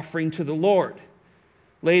grain offering to the Lord.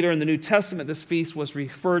 Later in the New Testament, this feast was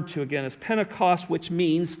referred to again as Pentecost, which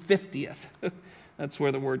means 50th. That's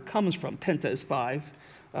where the word comes from. Penta is 5.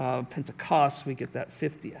 Pentecost, we get that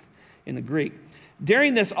 50th in the Greek.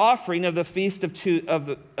 During this offering of the Feast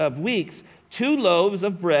of Weeks, 2 loaves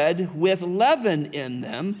of bread with leaven in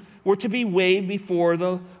them were to be weighed before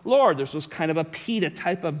the Lord. This was kind of a pita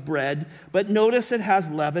type of bread, but notice it has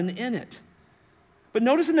leaven in it. But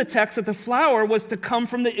notice in the text that the flour was to come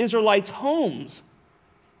from the Israelites' homes,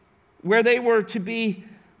 where they were to be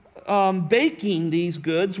baking these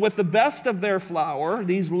goods with the best of their flour,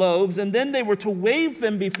 these loaves, and then they were to wave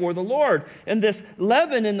them before the Lord. And this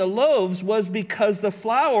leaven in the loaves was because the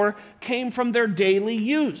flour came from their daily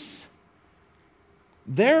use,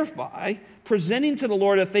 thereby presenting to the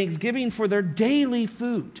Lord a thanksgiving for their daily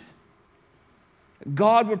food.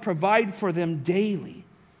 God would provide for them daily,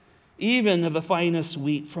 even of the finest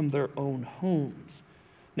wheat from their own homes.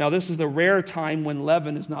 Now, this is the rare time when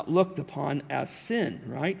leaven is not looked upon as sin,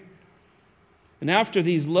 right? And after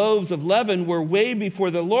these loaves of leaven were weighed before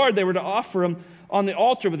the Lord, they were to offer them on the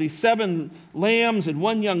altar with these 7 lambs and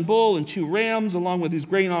 1 young bull and 2 rams, along with these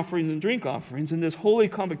grain offerings and drink offerings. And this holy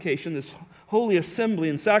convocation, this holy assembly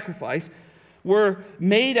and sacrifice, were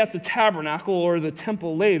made at the tabernacle or the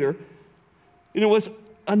temple later. And it was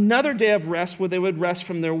another day of rest where they would rest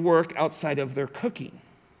from their work outside of their cooking.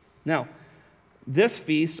 Now, this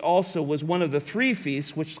feast also was one of the 3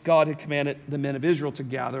 feasts which God had commanded the men of Israel to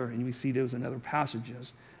gather, and we see those in other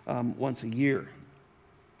passages, once a year.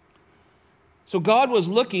 So God was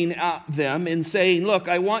looking at them and saying, look,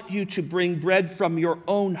 I want you to bring bread from your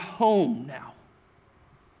own home now.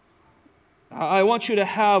 I want you to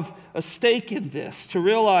have a stake in this, to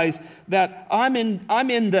realize that I'm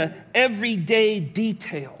in the everyday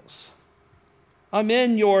details. I'm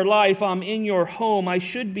in your life. I'm in your home. I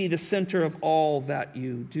should be the center of all that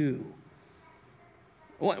you do.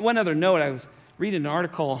 One other note, I was reading an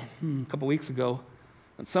article a couple weeks ago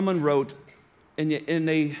that someone wrote, and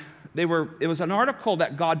it was an article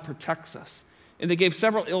that God protects us. And they gave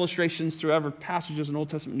several illustrations through other passages in Old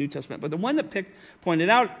Testament and New Testament. But the one that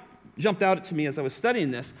jumped out to me as I was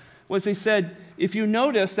studying this, was they said, if you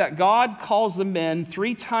notice that God calls the men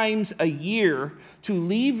 3 times a year to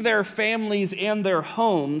leave their families and their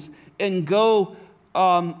homes and go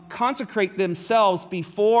consecrate themselves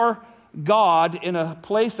before God in a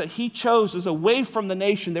place that he chose as away from the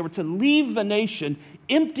nation. They were to leave the nation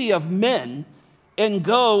empty of men and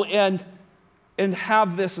go and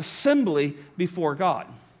have this assembly before God.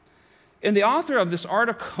 And the author of this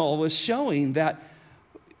article was showing that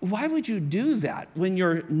why would you do that when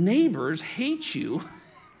your neighbors hate you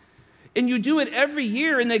and you do it every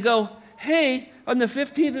year and they go, hey, on the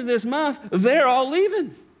 15th of this month, they're all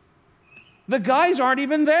leaving. The guys aren't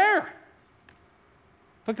even there.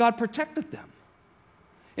 But God protected them.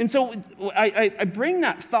 And so I bring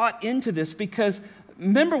that thought into this because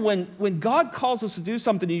remember when God calls us to do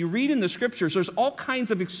something and you read in the scriptures, there's all kinds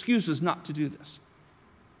of excuses not to do this.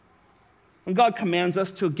 When God commands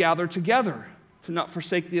us to gather together, to not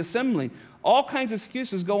forsake the assembling. All kinds of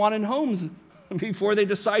excuses go on in homes before they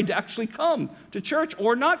decide to actually come to church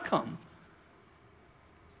or not come.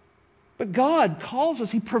 But God calls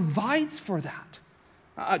us. He provides for that.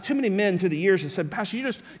 Too many men through the years have said, Pastor,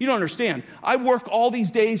 you don't understand. I work all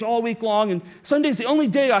these days all week long, and Sunday's the only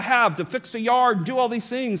day I have to fix the yard and do all these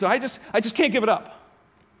things. And I just can't give it up.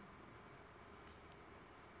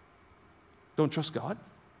 Don't trust God?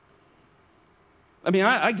 I mean,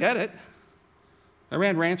 I get it. I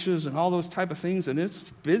ran ranches and all those type of things, and it's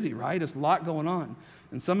busy, right? There's a lot going on.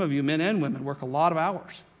 And some of you, men and women, work a lot of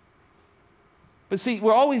hours. But see, we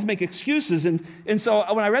always make excuses. And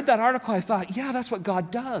so when I read that article, I thought, yeah, that's what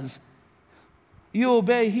God does. You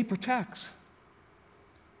obey, he protects.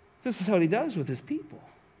 This is what he does with his people.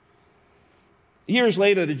 Years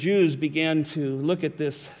later, the Jews began to look at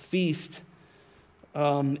this feast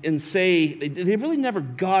and say, they really never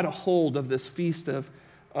got a hold of this feast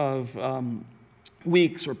of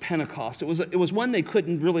weeks or Pentecost. It was one they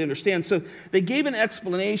couldn't really understand. So they gave an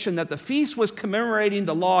explanation that the feast was commemorating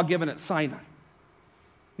the law given at Sinai.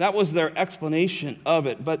 That was their explanation of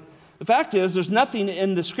it. But the fact is, there's nothing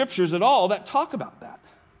in the scriptures at all that talk about that.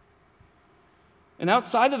 And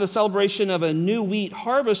outside of the celebration of a new wheat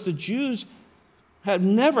harvest, the Jews had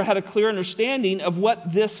never had a clear understanding of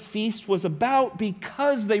what this feast was about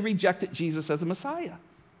because they rejected Jesus as a Messiah.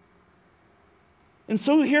 And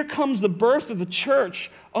so here comes the birth of the church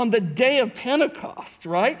on the day of Pentecost,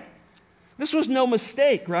 right? This was no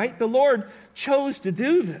mistake, right? The Lord chose to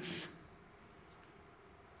do this.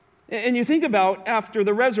 And you think about after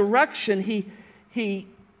the resurrection, he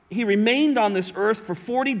remained on this earth for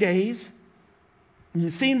 40 days,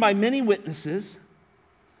 seen by many witnesses.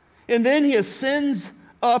 And then he ascends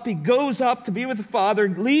up, he goes up to be with the Father,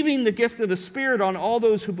 leaving the gift of the Spirit on all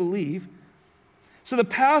those who believe. So the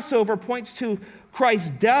Passover points to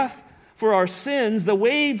Christ's death for our sins. The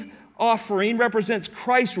wave offering represents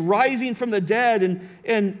Christ rising from the dead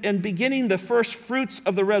and beginning the first fruits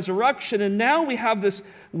of the resurrection. And now we have this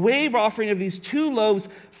wave offering of these 2 loaves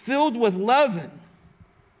filled with leaven.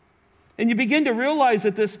 And you begin to realize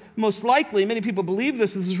that this, most likely, many people believe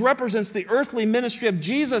this represents the earthly ministry of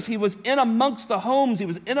Jesus. He was in amongst the homes. He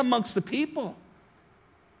was in amongst the people.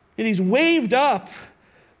 And he's waved up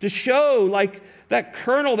to show, like that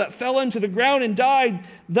kernel that fell into the ground and died,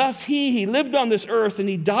 thus he lived on this earth and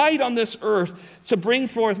he died on this earth to bring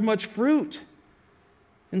forth much fruit.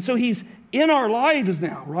 And so he's in our lives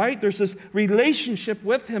now, right? There's this relationship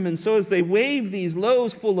with him. And so as they wave these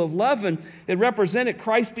loaves full of leaven, it represented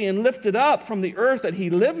Christ being lifted up from the earth that he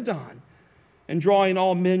lived on and drawing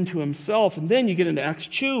all men to himself. And then you get into Acts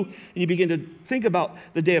 2 and you begin to think about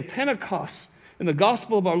the day of Pentecost and the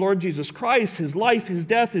gospel of our Lord Jesus Christ. His life, his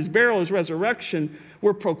death, his burial, his resurrection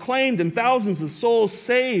were proclaimed and thousands of souls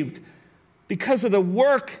saved because of the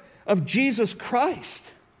work of Jesus Christ.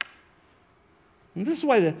 And this is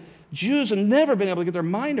why the Jews have never been able to get their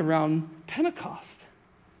mind around Pentecost.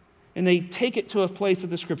 And they take it to a place that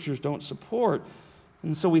the scriptures don't support.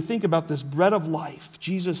 And so we think about this bread of life.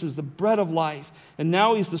 Jesus is the bread of life. And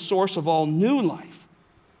now he's the source of all new life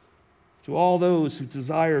to all those who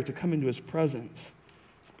desire to come into his presence.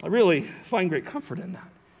 I really find great comfort in that.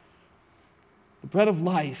 The bread of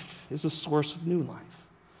life is the source of new life.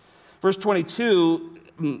 Verse 22,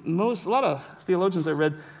 a lot of theologians I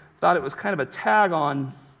read thought it was kind of a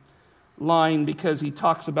tag-on line because he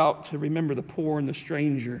talks about to remember the poor and the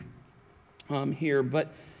stranger here.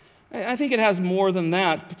 But I think it has more than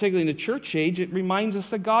that, particularly in the church age. It reminds us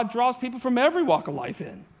that God draws people from every walk of life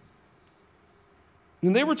in.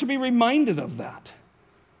 And they were to be reminded of that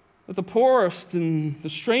the poorest and the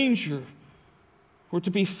stranger were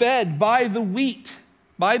to be fed by the wheat,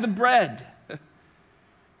 by the bread.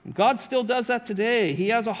 God still does that today. He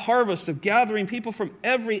has a harvest of gathering people from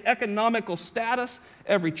every economical status,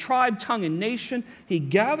 every tribe, tongue, and nation. He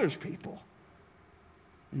gathers people.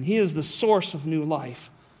 And he is the source of new life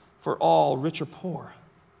for all, rich or poor.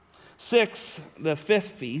 6, the 5th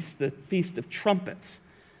feast, the Feast of Trumpets,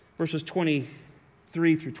 verses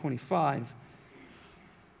 23 through 25.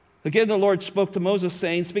 Again, the Lord spoke to Moses,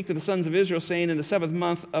 saying, "Speak to the sons of Israel, saying, in the 7th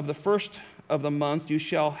month of the first of the month you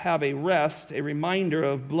shall have a rest, a reminder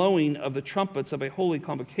of blowing of the trumpets of a holy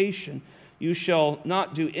convocation. You shall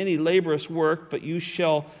not do any laborious work, but you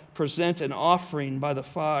shall present an offering by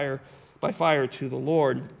fire to the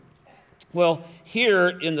Lord." Well, here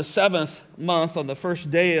in the 7th month, on the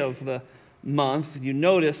first day of the month, you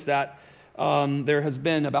notice that there has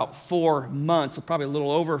been about 4 months, probably a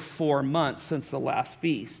little over 4 months since the last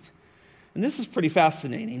feast. And this is pretty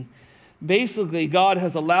fascinating. Basically, God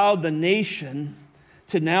has allowed the nation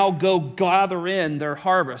to now go gather in their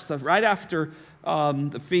harvest. Right after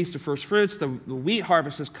the Feast of First Fruits, the wheat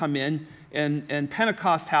harvest has come in, and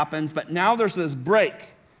Pentecost happens, but now there's this break.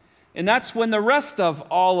 And that's when the rest of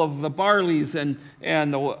all of the barleys and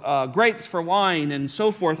the grapes for wine and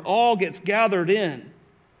so forth all gets gathered in.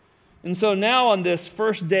 And so now on this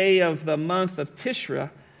first day of the month of Tishri,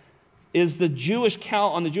 is on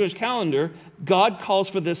the Jewish calendar, God calls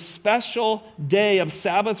for this special day of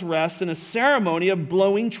Sabbath rest and a ceremony of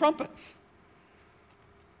blowing trumpets.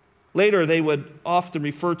 Later, they would often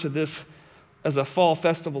refer to this as a fall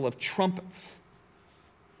festival of trumpets.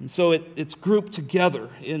 And so it's grouped together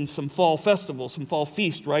in some fall festival, some fall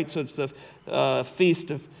feast, right? So it's the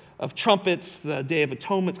Feast of Trumpets, the Day of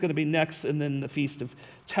Atonement is going to be next, and then the Feast of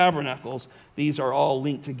Tabernacles. These are all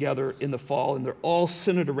linked together in the fall, and they're all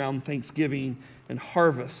centered around Thanksgiving and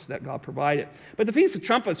harvest that God provided. But the Feast of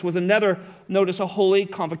Trumpets was notice, a holy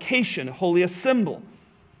convocation, a holy assembly.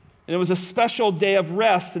 And it was a special day of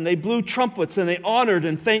rest, and they blew trumpets, and they honored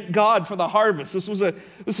and thanked God for the harvest. This was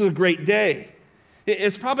a great day.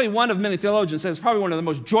 It's probably many theologians say it's probably one of the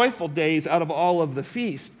most joyful days out of all of the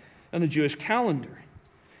feast on the Jewish calendar.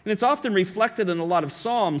 And it's often reflected in a lot of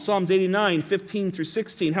Psalms, Psalms 89, 15 through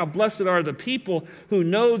 16, how blessed are the people who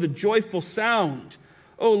know the joyful sound.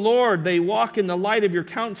 O Lord, they walk in the light of your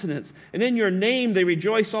countenance, and in your name they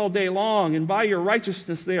rejoice all day long, and by your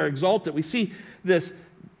righteousness they are exalted. We see this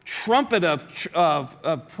trumpet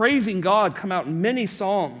of praising God come out in many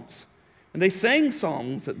psalms, and they sang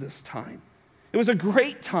songs at this time. It was a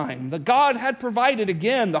great time that God had provided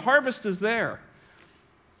again. The harvest is there.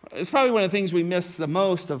 It's probably one of the things we miss the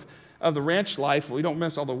most of the ranch life. We don't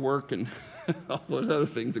miss all the work and all those other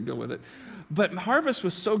things that go with it. But harvest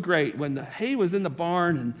was so great when the hay was in the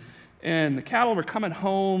barn and the cattle were coming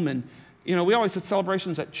home. And, we always had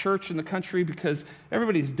celebrations at church in the country because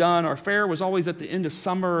everybody's done. Our fair was always at the end of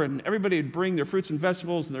summer, and everybody would bring their fruits and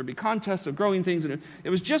vegetables, and there'd be contests of growing things. And it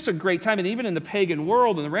was just a great time. And even in the pagan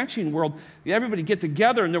world, in the ranching world, everybody get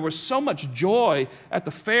together, and there was so much joy at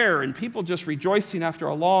the fair, and people just rejoicing after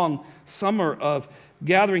a long summer of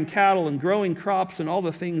gathering cattle and growing crops and all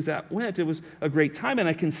the things that went. It was a great time, and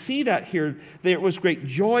I can see that here. There was great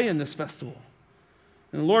joy in this festival.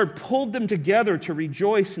 And the Lord pulled them together to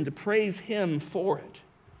rejoice and to praise Him for it.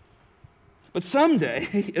 But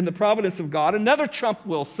someday, in the providence of God, another trump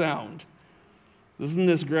will sound. Isn't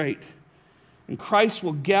this great? And Christ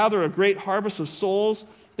will gather a great harvest of souls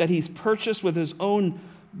that He's purchased with His own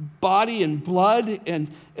body and blood, and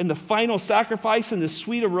the final sacrifice and the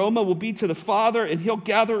sweet aroma will be to the Father, and He'll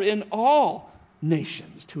gather in all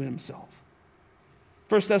nations to Himself.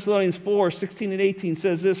 1 Thessalonians 4, 16 and 18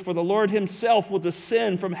 says this, "For the Lord Himself will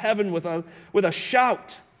descend from heaven with a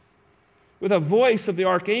shout, with a voice of the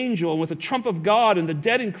archangel, and with a trump of God, and the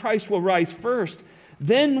dead in Christ will rise first.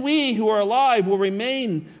 Then we who are alive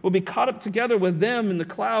will be caught up together with them in the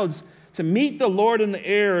clouds to meet the Lord in the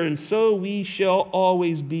air, and so we shall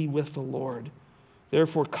always be with the Lord.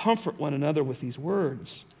 Therefore comfort one another with these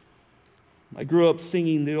words." I grew up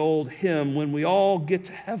singing the old hymn, "When we all get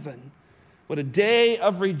to heaven, what a day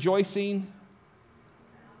of rejoicing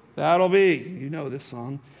that'll be." You know this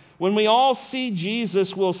song. "When we all see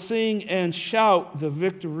Jesus, we'll sing and shout the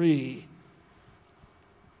victory."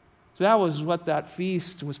 So that was what that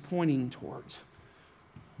feast was pointing towards.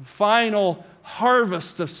 The final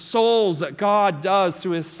harvest of souls that God does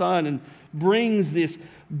through His Son and brings this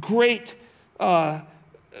great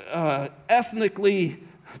ethnically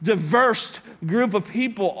diverse group of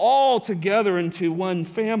people all together into one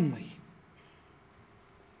family.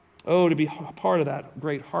 Oh, to be a part of that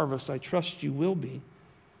great harvest, I trust you will be.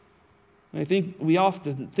 And I think we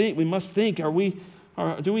must think, do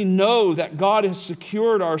we know that God has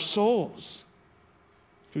secured our souls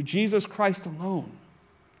through Jesus Christ alone?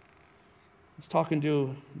 I was talking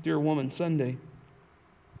to a dear woman Sunday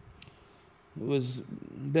who has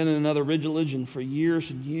been in another religion for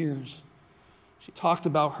years and years. She talked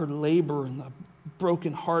about her labor and the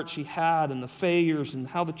broken heart she had and the failures and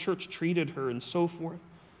how the church treated her and so forth.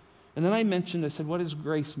 And then I said, "What does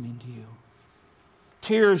grace mean to you?"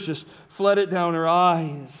 Tears just flooded down her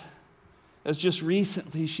eyes as just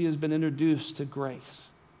recently she has been introduced to grace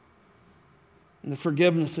and the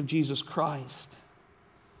forgiveness of Jesus Christ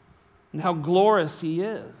and how glorious He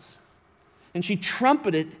is. And she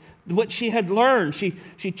trumpeted what she had learned. She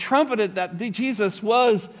trumpeted that Jesus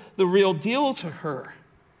was the real deal to her.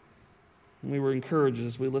 And we were encouraged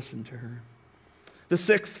as we listened to her. The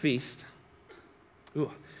sixth feast.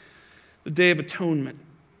 The Day of Atonement.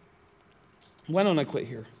 Why don't I quit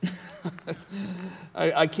here?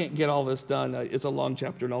 I can't get all this done. It's a long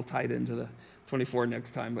chapter, and I'll tie it into the 24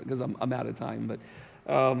 next time, because I'm out of time. But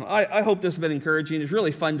I hope this has been encouraging. It's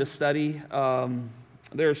really fun to study.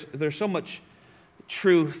 There's so much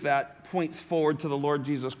truth that points forward to the Lord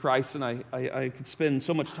Jesus Christ, and I could spend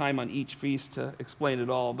so much time on each feast to explain it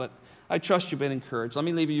all, but I trust you've been encouraged. Let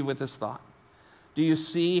me leave you with this thought. Do you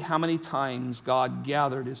see how many times God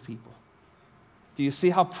gathered his people? Do you see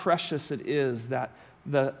how precious it is that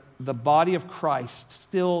the body of Christ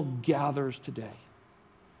still gathers today?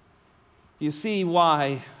 Do you see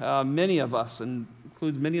why many of us, and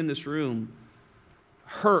includes many in this room,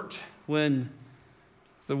 hurt when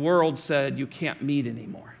the world said you can't meet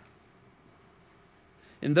anymore?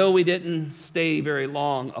 And though we didn't stay very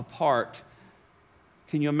long apart,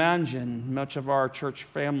 can you imagine much of our church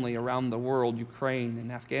family around the world, Ukraine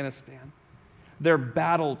and Afghanistan, their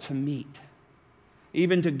battle to meet,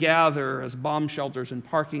 even to gather as bomb shelters in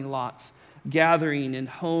parking lots, gathering in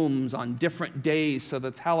homes on different days so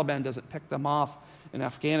the Taliban doesn't pick them off in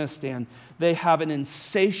Afghanistan. They have an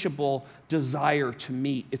insatiable desire to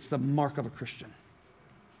meet. It's the mark of a Christian.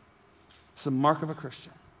 It's the mark of a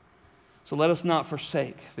Christian. So let us not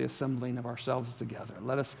forsake the assembling of ourselves together.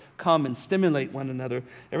 Let us come and stimulate one another.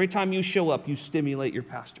 Every time you show up, you stimulate your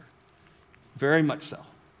pastor. Very much so.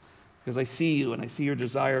 Because I see you and I see your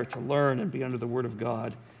desire to learn and be under the Word of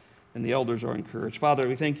God. And the elders are encouraged. Father,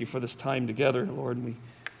 we thank you for this time together, Lord. And we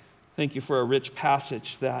thank you for a rich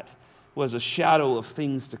passage that was a shadow of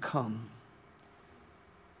things to come.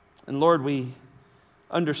 And Lord, we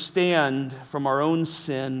understand from our own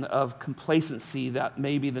sin of complacency that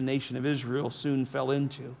maybe the nation of Israel soon fell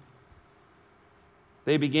into.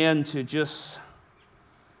 They began to just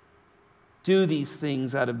do these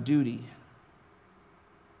things out of duty,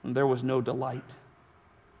 and there was no delight.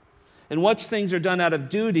 And once things are done out of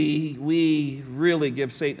duty, we really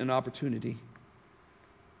give Satan an opportunity.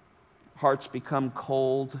 Hearts become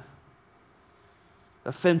cold.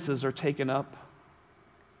 Offenses are taken up.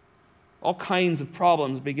 All kinds of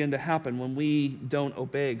problems begin to happen when we don't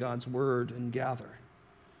obey God's word and gather.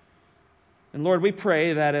 And Lord, we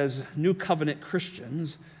pray that as new covenant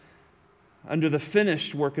Christians, under the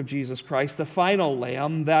finished work of Jesus Christ, the final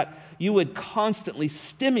Lamb, that you would constantly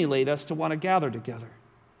stimulate us to want to gather together.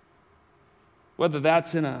 Whether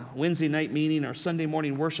that's in a Wednesday night meeting or Sunday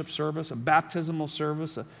morning worship service, a baptismal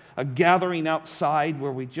service, a gathering outside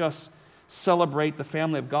where we just celebrate the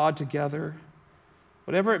family of God together.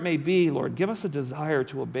 Whatever it may be, Lord, give us a desire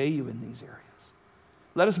to obey you in these areas.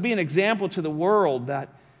 Let us be an example to the world that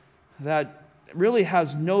really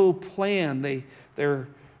has no plan. They're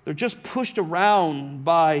just pushed around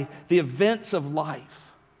by the events of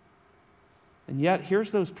life. And yet,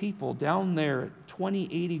 here's those people down there at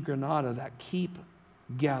 2080 Granada that keep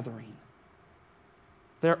gathering.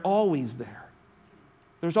 They're always there.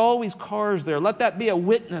 There's always cars there. Let that be a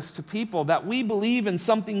witness to people that we believe in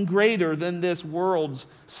something greater than this world's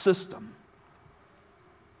system.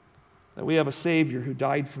 That we have a Savior who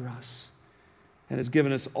died for us and has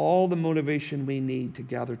given us all the motivation we need to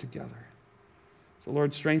gather together. So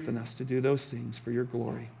Lord, strengthen us to do those things for your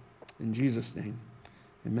glory. In Jesus' name,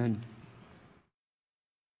 amen.